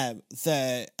 When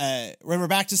we're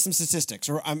back to some statistics,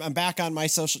 or I'm back on my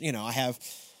social, I have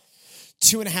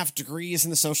 2.5 degrees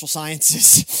in the social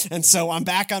sciences. And so I'm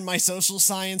back on my social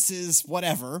sciences,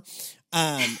 whatever.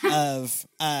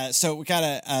 So we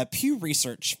got a Pew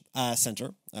Research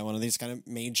Center, one of these kind of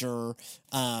major,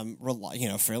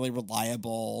 fairly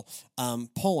reliable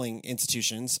polling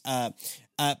institutions,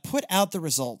 put out the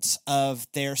results of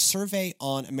their survey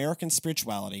on American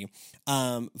spirituality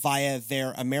via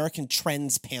their American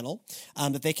Trends panel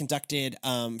that they conducted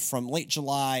from late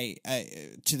July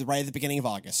to right at the beginning of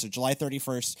August. So July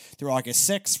 31st through August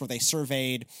 6th, where they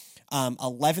surveyed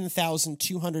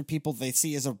 11,200 people they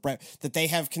see as that they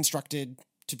have constructed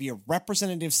to be a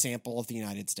representative sample of the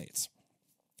United States.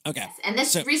 Okay. Yes, and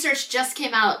this research just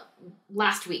came out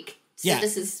last week. So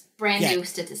this is brand new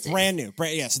statistics. Brand new.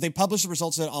 So they published the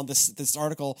results of it on this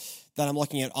article that I'm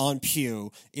looking at on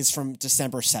Pew is from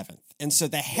December 7th. And so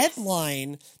the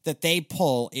headline that they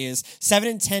pull is 7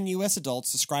 in 10 U.S.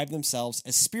 adults describe themselves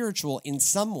as spiritual in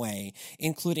some way,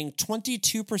 including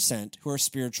 22% who are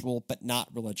spiritual but not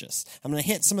religious. I'm going to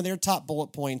hit some of their top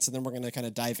bullet points, and then we're going to kind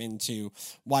of dive into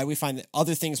why we find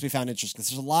other things we found interesting,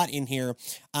 because there's a lot in here.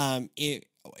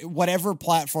 Whatever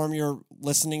platform you're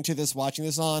listening to this, watching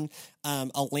this on,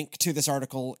 a link to this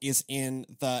article is in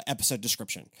the episode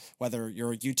description, whether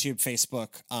you're YouTube,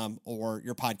 Facebook, or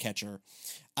your podcatcher.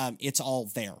 It's all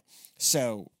there.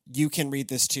 So you can read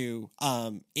this too.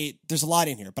 There's a lot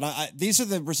in here, but these are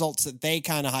the results that they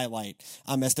kind of highlight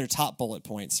as their top bullet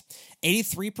points.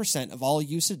 83% of all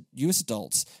US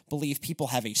adults believe people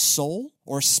have a soul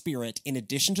or spirit in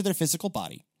addition to their physical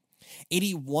body.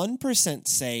 81%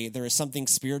 say there is something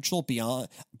spiritual beyond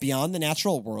the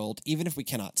natural world, even if we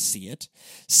cannot see it.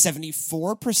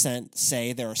 74%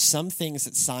 say there are some things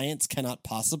that science cannot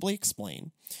possibly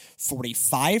explain.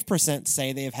 45%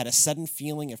 say they have had a sudden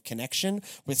feeling of connection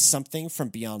with something from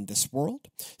beyond this world.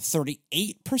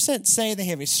 38% say they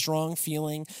have a strong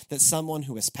feeling that someone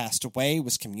who has passed away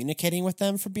was communicating with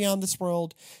them from beyond this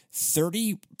world.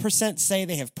 30% say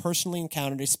they have personally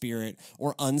encountered a spirit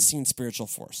or unseen spiritual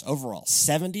force. Overall,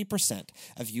 70%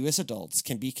 of U.S. adults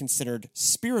can be considered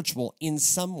spiritual in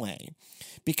some way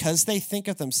because they think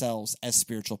of themselves as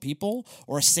spiritual people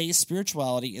or say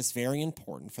spirituality is very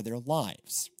important for their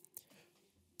lives.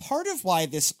 Part of why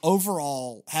this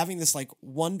overall, having this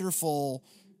wonderful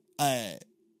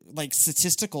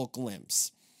statistical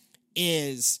glimpse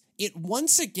is it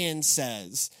once again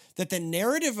says that the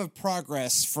narrative of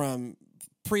progress from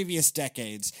previous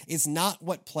decades is not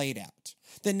what played out.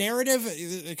 The narrative,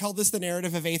 they call this the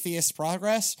narrative of atheist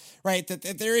progress, right?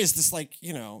 That there is this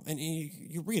and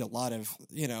you read a lot of,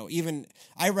 even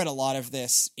I read a lot of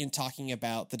this in talking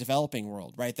about the developing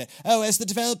world, right? That, as the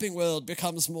developing world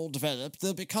becomes more developed,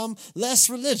 they'll become less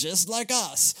religious like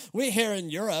us. We here in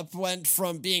Europe went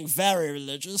from being very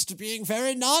religious to being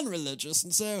very non-religious.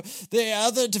 And so the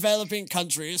other developing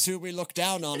countries who we look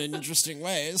down on in interesting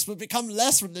ways will become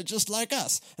less religious like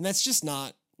us. And that's just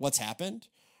not what's happened.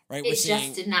 Right, it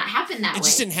just did not happen that way. It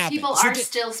just didn't happen. People are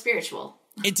still spiritual.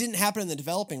 It didn't happen in the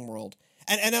developing world.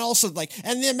 And also,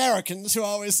 and the Americans, who are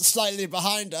always slightly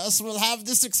behind us, will have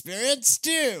this experience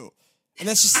too. And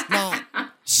that's just not,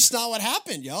 it's just not what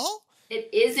happened, y'all. It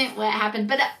isn't what happened.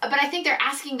 But I think they're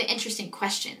asking the interesting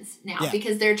questions now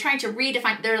because they're trying to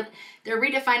redefine, they're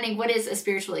redefining what is a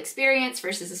spiritual experience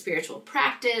versus a spiritual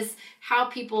practice, how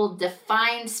people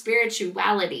define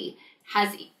spirituality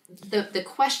has the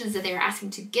questions that they're asking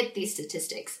to get these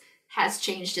statistics has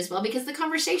changed as well, because the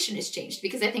conversation has changed,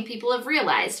 because I think people have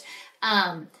realized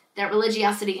that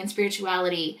religiosity and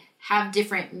spirituality have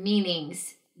different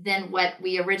meanings than when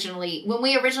we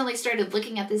originally started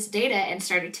looking at this data and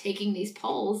started taking these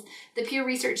polls. The Pew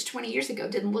Research 20 years ago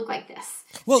didn't look like this.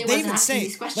 Well, they even say,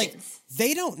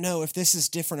 they don't know if this is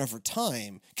different over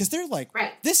time, because they're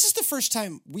this is the first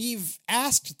time we've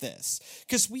asked this,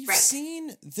 because we've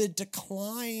seen the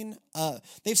decline,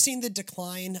 they've seen the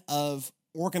decline of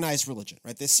organized religion,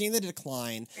 right? They've seen the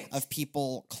decline of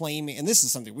people claiming, and this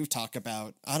is something we've talked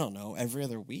about, I don't know, every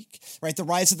other week, right? The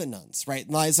rise of the nuns, right?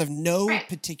 The rise of no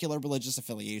particular religious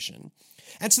affiliation.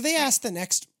 And so they asked the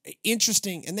next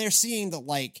interesting, and they're seeing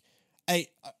that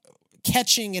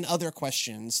catching in other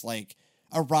questions, like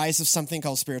a rise of something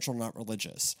called spiritual, not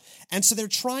religious. And so they're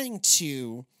trying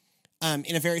to,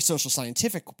 in a very social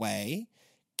scientific way,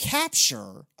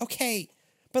 capture,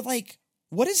 but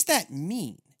what does that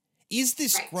mean? Is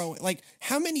this growing?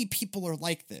 How many people are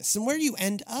like this? And where you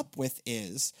end up with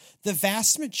is the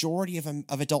vast majority of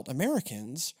adult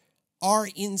Americans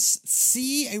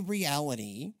see a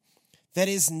reality that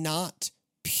is not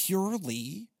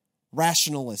purely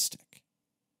rationalistic.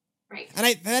 Right.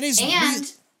 And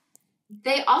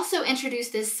they also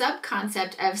introduced this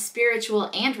subconcept of spiritual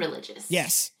and religious.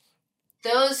 Yes.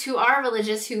 Those who are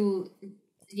religious, who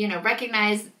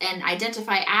recognize and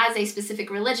identify as a specific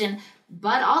religion,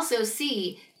 but also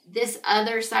see this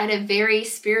other side of very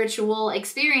spiritual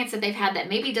experience that they've had that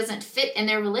maybe doesn't fit in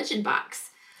their religion box.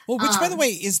 Well, which, by the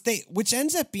way, which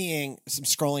ends up being, some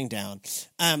scrolling down,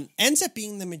 ends up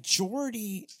being the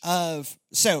majority of,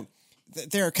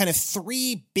 there are kind of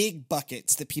three big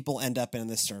buckets that people end up in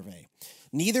this survey.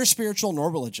 Neither spiritual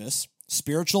nor religious,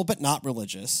 spiritual but not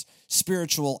religious,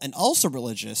 spiritual and also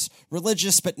religious,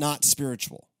 religious but not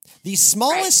spiritual. The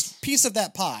smallest piece of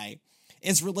that pie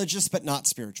is religious but not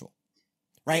spiritual,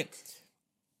 right?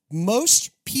 Most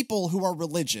people who are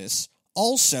religious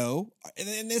also,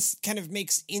 and this kind of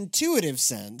makes intuitive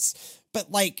sense, but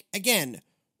like, again,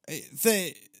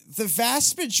 the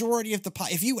vast majority of the pie,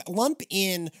 if you lump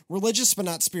in religious but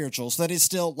not spiritual, so that is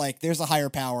still like there's a higher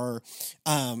power.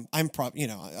 I'm probably,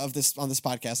 on this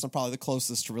podcast, I'm probably the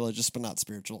closest to religious but not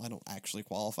spiritual. I don't actually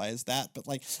qualify as that, but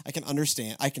like I can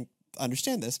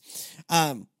understand this.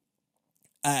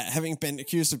 Having been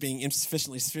accused of being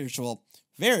insufficiently spiritual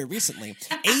very recently,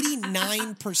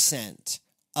 89%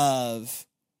 of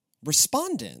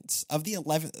respondents of the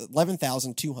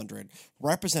 11,200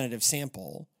 representative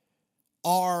sample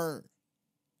are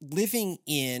living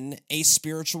in a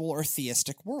spiritual or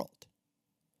theistic world.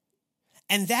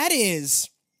 And that is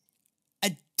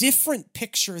a different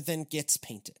picture than gets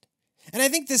painted. And I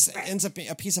think this ends up being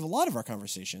a piece of a lot of our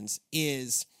conversations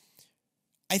is,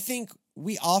 I think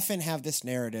we often have this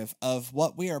narrative of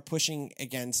what we are pushing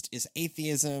against is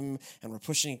atheism, and we're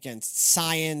pushing against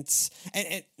science,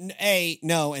 and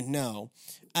no.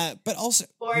 But also,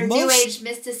 or New Age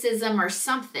mysticism or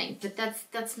something, but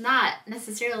that's not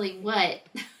necessarily what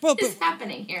is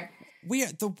happening here.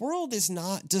 The world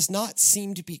does not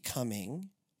seem to be becoming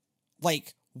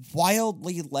like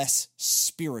wildly less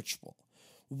spiritual,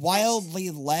 wildly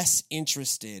less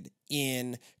interested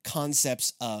in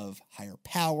concepts of higher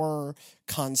power,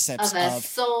 concepts of a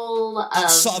soul,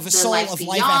 of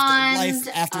life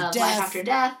after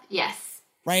death. Yes,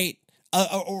 right,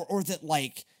 or that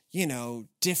like.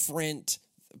 Different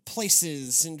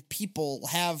places and people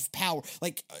have power.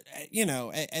 Like,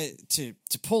 to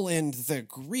pull in the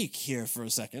Greek here for a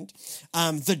second,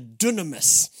 the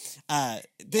dunamis.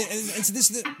 And so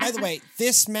this, by the way,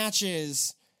 this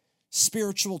matches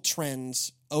spiritual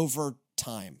trends over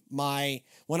time.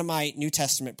 One of my New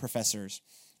Testament professors,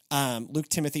 Luke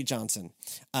Timothy Johnson,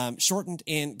 shortened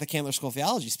in the Candler School of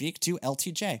Theology speak to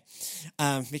LTJ.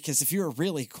 Because if you were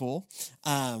really cool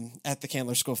at the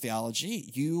Candler School of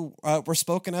Theology, you were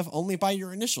spoken of only by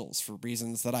your initials for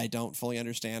reasons that I don't fully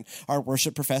understand. Our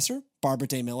worship professor, Barbara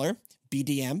Day Miller,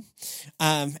 BDM,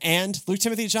 and Luke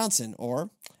Timothy Johnson, or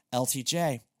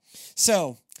LTJ.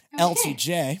 So,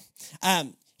 LTJ,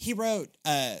 he wrote,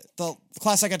 the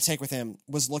class I got to take with him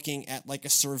was looking at like a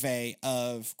survey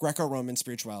of Greco-Roman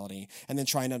spirituality and then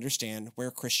trying to understand where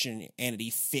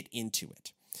Christianity fit into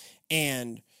it.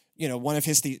 And, one of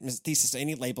his thesis, and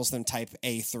he labels them type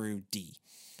A through D.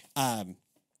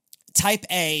 Type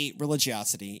A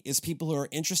religiosity is people who are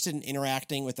interested in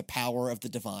interacting with the power of the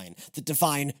divine. The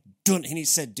divine, and he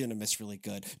said dunamis really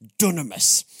good.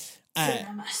 Dunamis.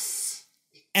 Dunamis.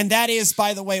 And that is,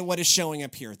 by the way, what is showing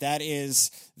up here. That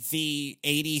is the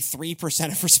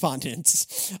 83% of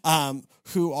respondents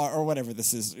who are, or whatever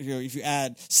this is, if you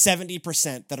add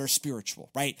 70% that are spiritual,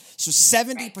 right? So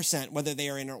 70%, whether they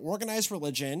are in an organized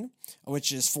religion,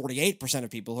 which is 48% of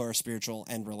people who are spiritual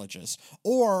and religious,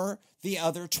 or the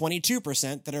other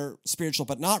 22% that are spiritual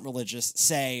but not religious,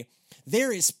 say,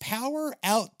 there is power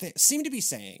out there, seem to be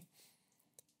saying,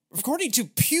 according to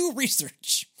Pew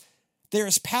Research, there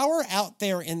is power out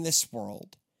there in this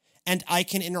world, and I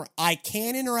can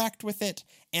interact with it,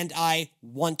 and I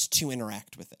want to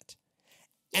interact with it.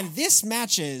 And this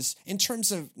matches, in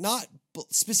terms of not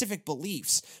specific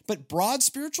beliefs, but broad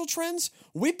spiritual trends.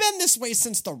 We've been this way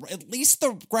since at least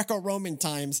the Greco-Roman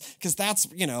times, because that's,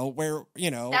 where,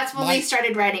 That's when we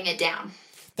started writing it down.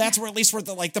 That's where, at least where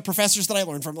the professors that I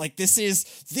learned from, like, this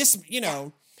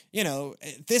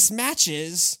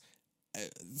matches,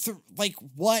 if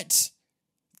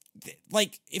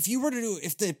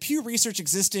the Pew Research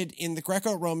existed in the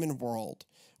Greco-Roman world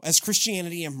as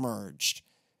Christianity emerged,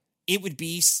 it would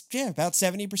be, about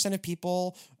 70% of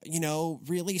people,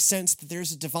 really sense that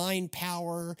there's a divine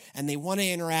power and they want to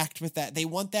interact with that. They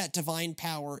want that divine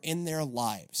power in their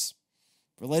lives.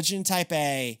 Religion type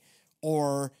A,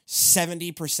 or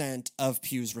 70% of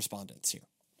Pew's respondents here.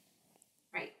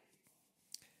 Right.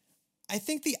 I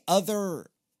think the other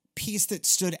piece that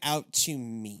stood out to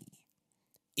me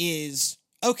is,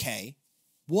 okay,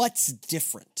 what's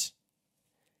different?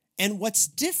 And what's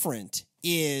different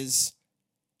is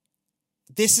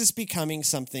this is becoming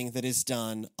something that is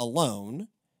done alone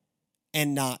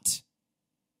and not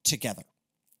together.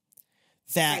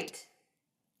 That Right.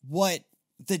 what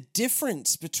the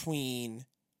difference between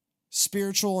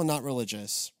spiritual and not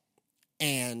religious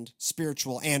and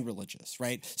spiritual and religious,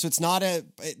 right? So it's not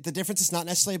the difference is not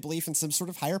necessarily a belief in some sort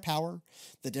of higher power.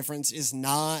 The difference is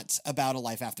not about a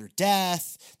life after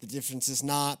death. The difference is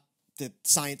not that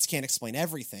science can't explain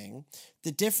everything.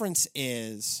 The difference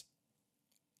is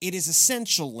it is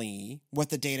essentially what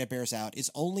the data bears out is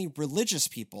only religious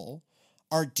people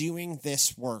are doing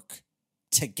this work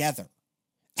together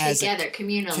as a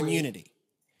community.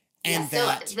 And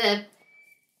that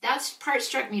part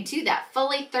struck me too, that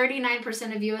fully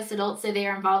 39% of U.S. adults say they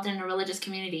are involved in a religious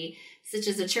community, such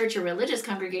as a church or religious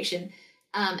congregation,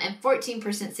 and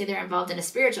 14% say they're involved in a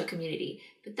spiritual community.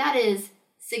 But that is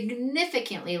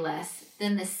significantly less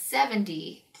than the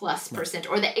 70+%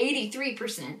 or the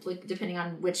 83%, depending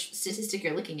on which statistic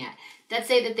you're looking at, that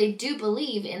say that they do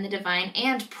believe in the divine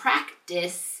and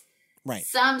practice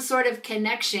some sort of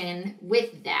connection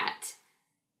with that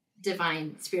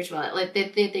divine spirituality. Like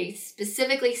they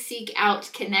specifically seek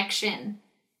out connection,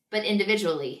 but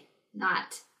individually,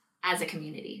 not as a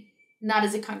community, not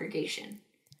as a congregation.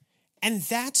 And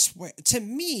that's where, to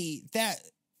me, that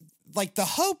like the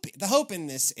hope in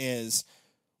this is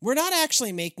we're not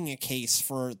actually making a case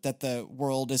for that the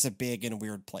world is a big and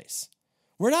weird place.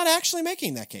 We're not actually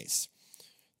making that case.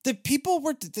 The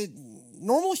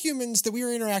normal humans that we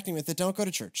were interacting with that don't go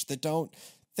to church, that don't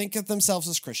think of themselves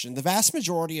as Christian, the vast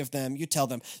majority of them, you tell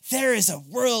them, there is a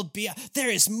world beyond, there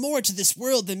is more to this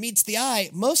world than meets the eye.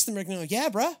 Most of them are going to go, yeah,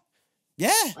 bruh.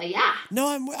 Yeah. Well, yeah. No,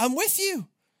 I'm with you.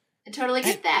 I totally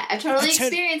get that. I've totally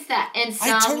experienced that in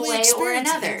some way or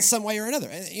another. In some way or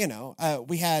another. You know,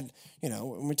 we had,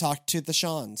 when we talked to the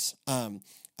Seans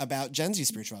about Gen Z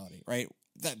spirituality, right?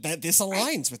 That this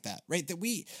aligns with that, right? That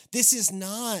we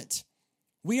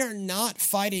are not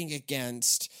fighting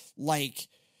against like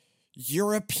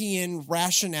European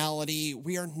rationality.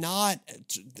 We are not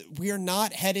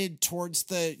headed towards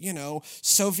the,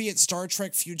 Soviet Star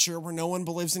Trek future where no one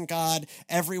believes in God.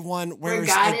 Everyone wears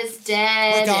where God is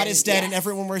dead. And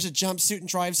everyone wears a jumpsuit and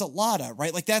drives a Lada,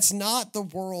 right? Like that's not the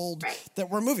world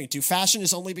that we're moving to. Fashion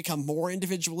has only become more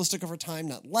individualistic over time,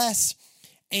 not less.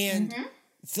 And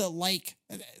the like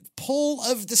pull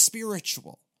of the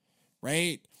spiritual,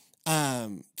 right?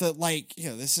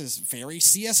 This is very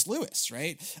C.S. Lewis,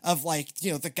 right? Of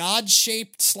the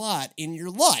God-shaped slot in your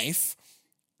life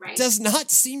does not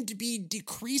seem to be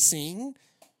decreasing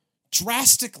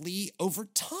drastically over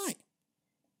time.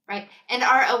 Right. And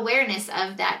our awareness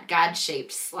of that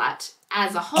God-shaped slot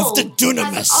as a whole of the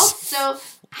dunamis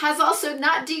has also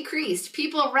not decreased.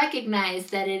 People recognize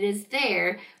that it is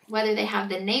there, whether they have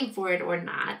the name for it or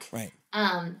not. Right.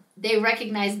 They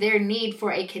recognize their need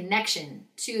for a connection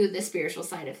to the spiritual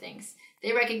side of things.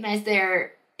 They recognize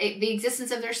the existence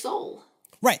of their soul.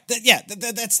 Right.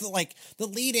 That's the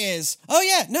lead is,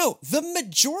 the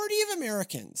majority of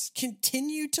Americans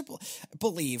continue to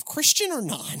believe, Christian or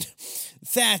not,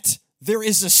 that there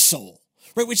is a soul,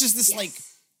 right? Which is this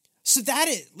so that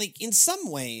is in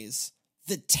some ways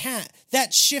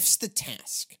that shifts the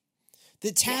task.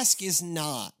 The task is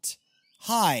not,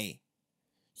 hi,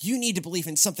 you need to believe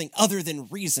in something other than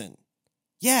reason.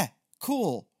 Yeah,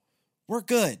 cool. We're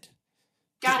good.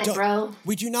 Got it, bro.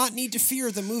 We do not need to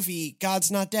fear the movie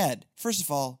God's Not Dead. First of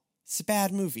all, it's a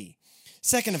bad movie.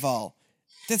 Second of all,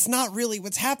 that's not really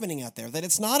what's happening out there. That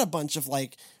it's not a bunch of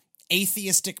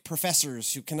atheistic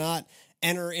professors who cannot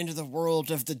enter into the world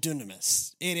of the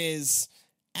dunamis. It is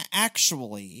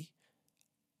actually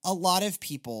a lot of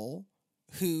people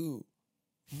who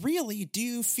really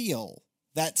do feel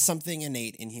that something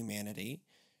innate in humanity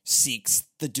seeks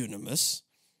the dunamis,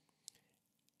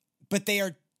 but they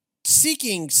are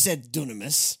seeking said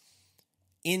dunamis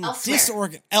in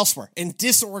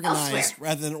disorganized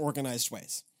rather than organized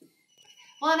ways.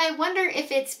 Well, and I wonder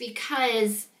if it's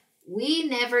because we,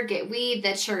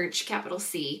 the church, capital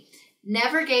C,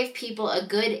 never gave people a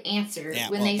good answer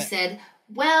said,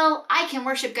 well, I can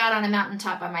worship God on a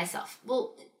mountaintop by myself.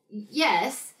 Well,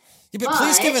 yes. Yeah, but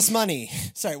please give us money.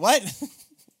 Sorry, what?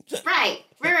 Right.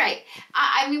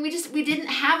 I mean, we didn't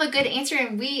have a good answer,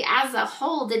 and we, as a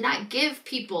whole, did not give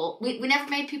people. We never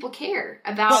made people care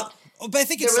about but I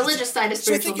think the religious side of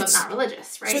spiritual, but not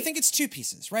religious, right? So I think it's two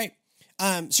pieces, right?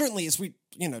 Certainly, as we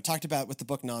talked about with the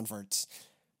book Nonverts,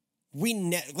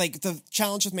 like the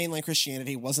challenge with mainline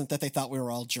Christianity wasn't that they thought we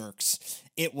were all jerks.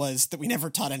 It was that we never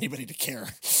taught anybody to care.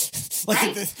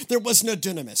 Like there was no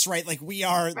dunamis, right? Like we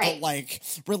are the like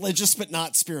religious but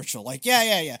not spiritual. Like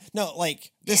yeah. No,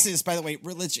 like this is, by the way,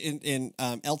 religion in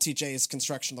LTJ's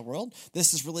construction of the world.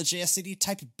 This is religiosity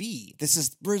type B. This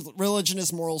is religion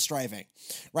is moral striving,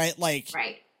 right? Like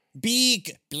be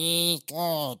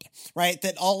good, right?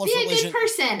 That all of be religion, a good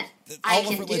person. I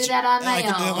can do that on my own. I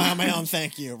can do that on my own.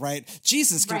 Thank you. Right?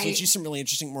 Jesus can teach you some really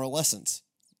interesting moral lessons.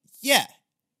 Yeah.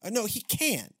 No, he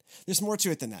can. There's more to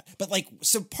it than that. But like,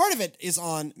 so part of it's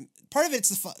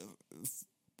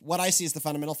what I see as the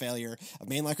fundamental failure of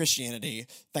mainline Christianity,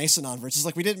 thanks to non-verts, is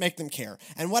like we didn't make them care.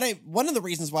 And one of the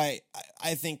reasons why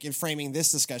I think in framing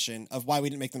this discussion of why we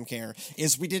didn't make them care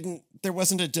is there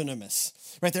wasn't a dunamis,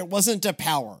 right? There wasn't a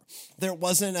power. There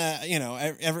wasn't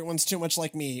a, everyone's too much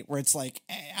like me where it's like,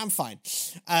 I'm fine.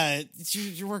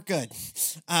 You were good.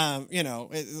 A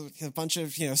bunch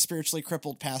of, spiritually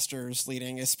crippled pastors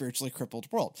leading a spiritually crippled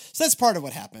world. So that's part of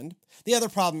what happened. The other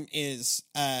problem is,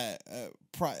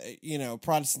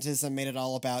 Protestantism made it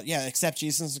all about, accept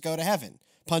Jesus and go to heaven.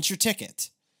 Punch your ticket.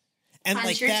 And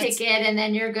punch your ticket and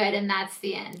then you're good and that's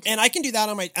the end. And I can do that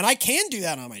on my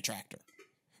tractor.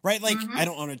 Right? Like, I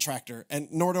don't own a tractor, and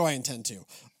nor do I intend to.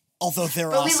 Although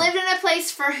they're awesome. But we lived in a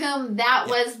place for whom that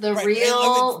was the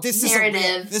real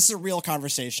narrative. This is a real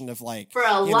conversation of like... For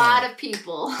a lot of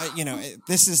people.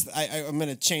 This is... I'm going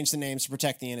to change the names to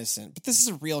protect the innocent. But this is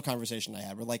a real conversation I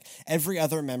had where like every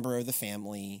other member of the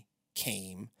family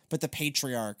came, but the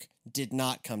patriarch did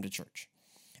not come to church.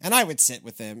 And I would sit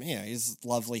with him, he's a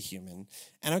lovely human.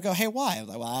 And I'd go, hey, why? I'm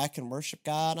like, well, I can worship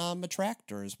God on my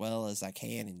tractor as well as I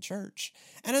can in church.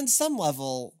 And on some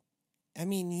level, I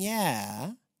mean,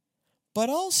 yeah, but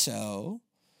also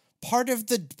part of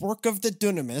the work of the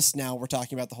dunamis, now we're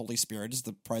talking about the Holy Spirit as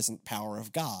the present power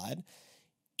of God,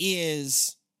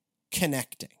 is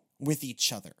connecting with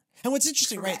each other. And what's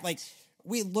interesting, right? Like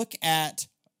we look at,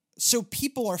 so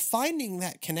people are finding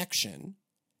that connection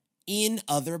in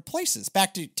other places.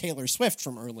 Back to Taylor Swift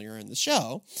from earlier in the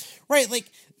show, right?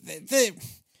 Like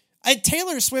a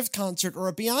Taylor Swift concert or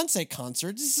a Beyonce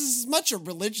concert, this is as much a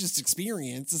religious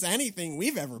experience as anything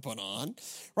we've ever put on,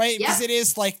 right? Yeah. Because it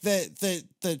is like the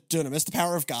dunamis, the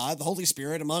power of God, the Holy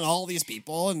Spirit among all these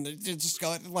people, and it's just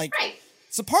going like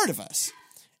it's a part of us.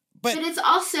 But it's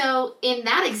also, in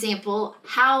that example,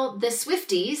 how the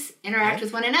Swifties interact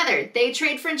with one another. They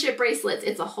trade friendship bracelets.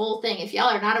 It's a whole thing. If y'all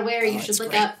are not aware, you should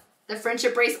look up the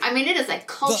friendship bracelet. I mean, it is a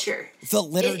culture. The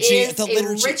liturgy. It is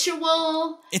a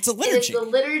ritual. It's a liturgy. It is the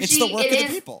liturgy. It's the work of the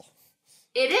people.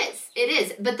 It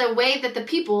is. But the way that the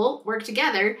people work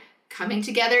together, coming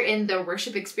together in the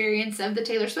worship experience of the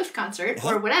Taylor Swift concert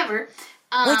or whatever...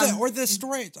 or the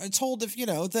story I told of,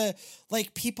 the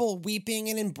like people weeping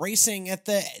and embracing at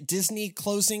the Disney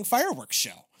closing fireworks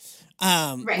show.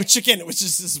 Which again, it was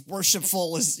just as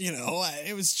worshipful as,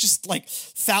 it was just like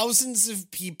thousands of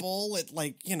people at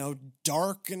like,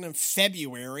 dark in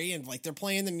February, and like they're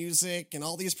playing the music and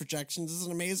all these projections. This is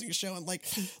an amazing show. And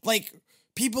like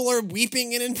people are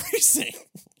weeping and embracing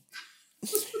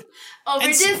over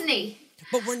Disney.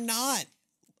 But we're not.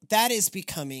 That is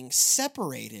becoming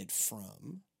separated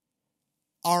from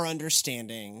our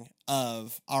understanding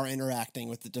of our interacting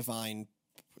with the divine,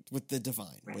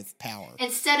 with power.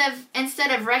 Instead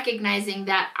of recognizing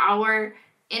that our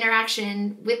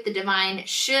interaction with the divine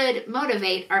should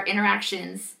motivate our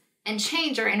interactions and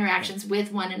change our interactions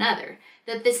with one another.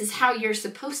 That this is how you're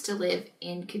supposed to live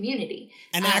in community.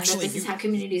 And actually, this is how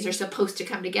communities are supposed to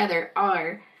come together.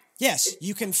 Yes,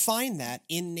 you can find that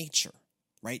in nature,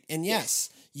 right? And yes.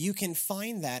 You can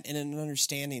find that in an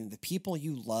understanding the people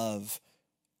you love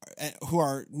who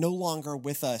are no longer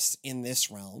with us in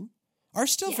this realm are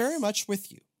still very much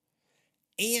with you.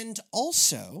 And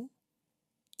also,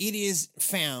 it is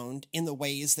found in the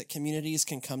ways that communities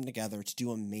can come together to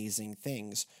do amazing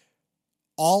things.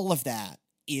 All of that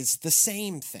is the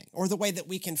same thing, or the way that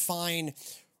we can find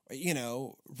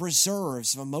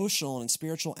reserves of emotional and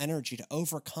spiritual energy to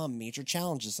overcome major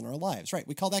challenges in our lives, right?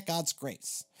 We call that God's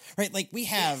grace, right? Like we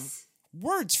have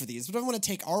words for these, but I want to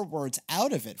take our words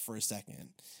out of it for a second,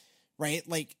 right?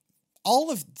 Like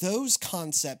all of those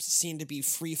concepts seem to be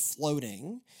free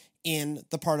floating in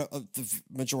the part of the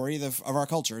majority of our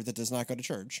culture that does not go to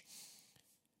church.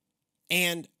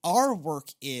 And our work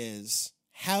is,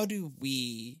 how do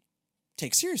we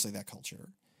take seriously that culture,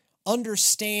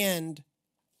 understand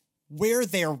where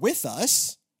they're with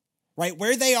us, right?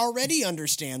 Where they already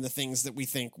understand the things that we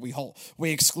think we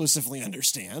exclusively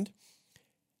understand.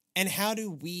 And how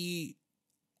do we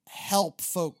help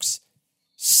folks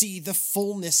see the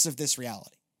fullness of this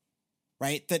reality,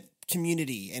 right? That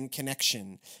community and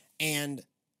connection, and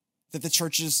that the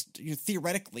church is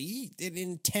theoretically an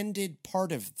intended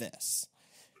part of this.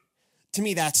 To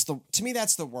me, that's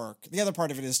the work. The other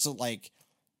part of it is to, like,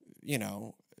 you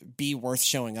know, be worth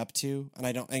showing up to. And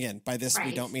I don't, again, by this,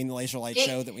 we don't mean the Laser Light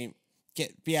show that we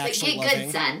be actually loving. Get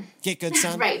good, son. Get good,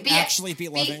 son. Right. Be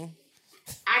loving.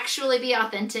 Actually be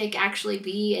authentic. Actually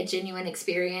be a genuine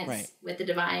experience with the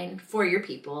divine for your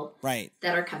people. Right.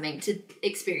 That are coming to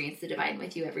experience the divine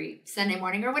with you every Sunday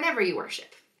morning or whenever you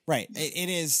worship. Right. It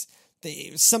is,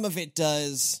 some of it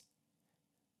does,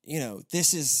 you know,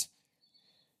 this is,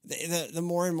 the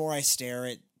more and more I stare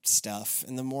at stuff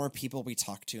and the more people we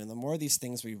talk to and the more of these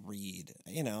things we read,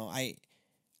 you know, I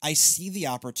see the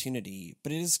opportunity,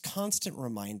 but it is a constant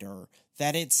reminder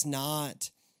that it's not,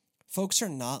 folks are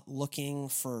not looking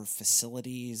for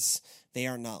facilities. They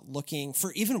are not looking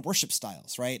for even worship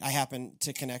styles, right? I happen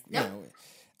to connect, you know,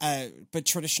 but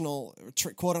traditional,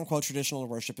 quote unquote, traditional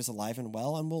worship is alive and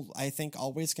well, and will, I think,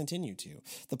 always continue to.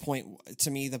 The point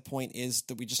is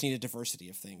that we just need a diversity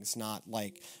of things, not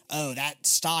like, oh, that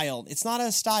style. It's not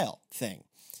a style thing.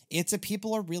 It's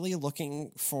people are really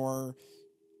looking for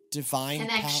divine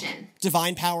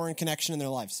power and connection in their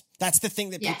lives. That's the thing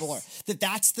that people are.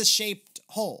 That's the shaped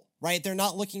whole, right? They're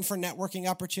not looking for networking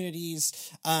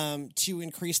opportunities to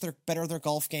better their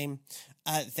golf game.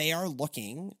 They are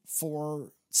looking for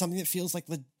something that feels like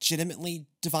legitimately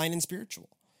divine and spiritual.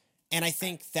 And I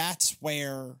think that's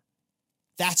where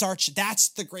that's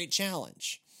the great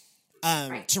challenge,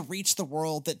 to reach the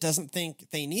world that doesn't think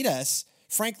they need us.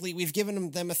 Frankly, we've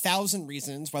given them 1,000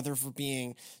 reasons, whether for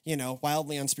being, you know,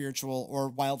 wildly unspiritual or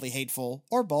wildly hateful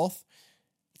or both,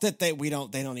 that they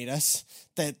don't need us,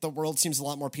 that the world seems a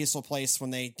lot more peaceful place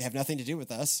when they have nothing to do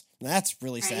with us. And that's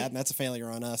really sad. And that's a failure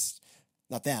on us,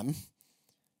 not them.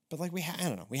 But like I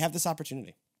don't know, we have this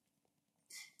opportunity.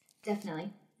 Definitely.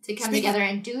 To come together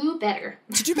and do better.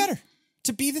 To do better.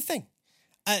 To be the thing.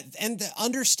 And to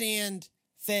understand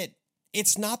that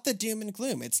it's not the doom and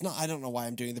gloom. It's not, I don't know why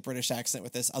I'm doing the British accent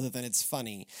with this other than it's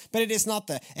funny. But it is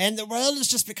not and the world is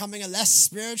just becoming a less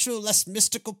spiritual, less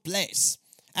mystical place.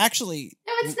 Actually.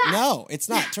 No, it's not. No, it's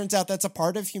not. Turns out that's a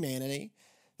part of humanity.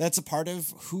 That's a part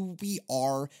of who we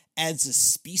are as a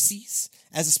species.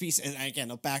 And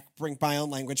again, I'll bring my own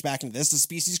language back into this. The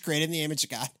species created in the image of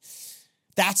God.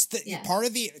 That's part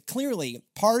of the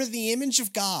image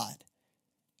of God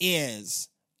is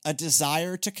a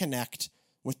desire to connect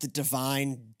with the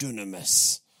divine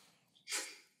dunamis.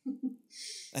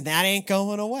 And that ain't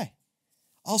going away.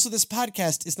 Also, this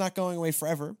podcast is not going away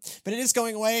forever, but it is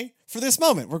going away for this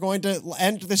moment. We're going to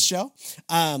end this show.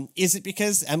 Is it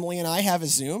because Emily and I have a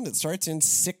Zoom that starts in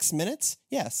 6 minutes?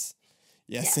 Yes,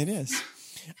 it is.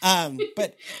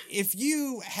 But if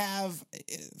you have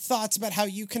thoughts about how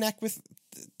you connect with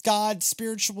God,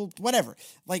 spiritual, whatever,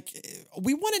 like,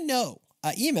 we want to know.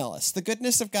 Email us,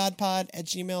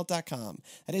 thegoodnessofgodpod@gmail.com.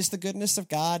 That is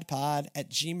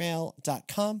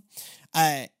thegoodnessofgodpod@gmail.com.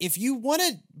 If you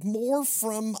wanted more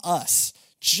from us,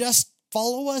 just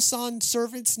follow us on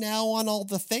Servants Now on all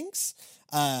the things,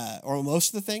 or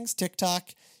most of the things,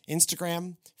 TikTok,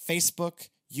 Instagram, Facebook,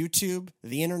 YouTube,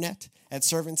 the internet at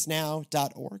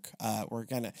servantsnow.org.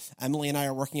 Emily and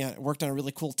I worked on a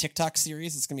really cool TikTok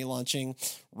series. It's going to be launching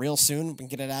real soon. We can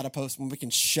get it out of when we can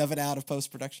shove it out of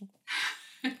post-production.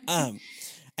 And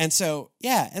so,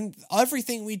 and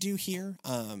everything we do here,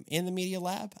 in the Media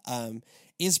Lab,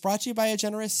 is brought to you by a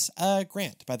generous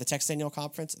grant by the Texennial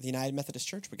Conference of the United Methodist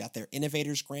Church. We got their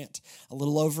Innovators Grant a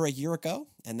little over a year ago,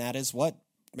 and that is what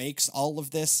makes all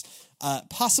of this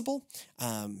possible.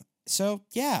 So,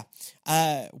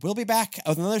 we'll be back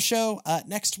with another show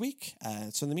next week.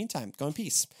 So in the meantime, go in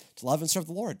peace to love and serve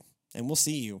the Lord, and we'll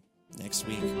see you next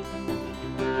week.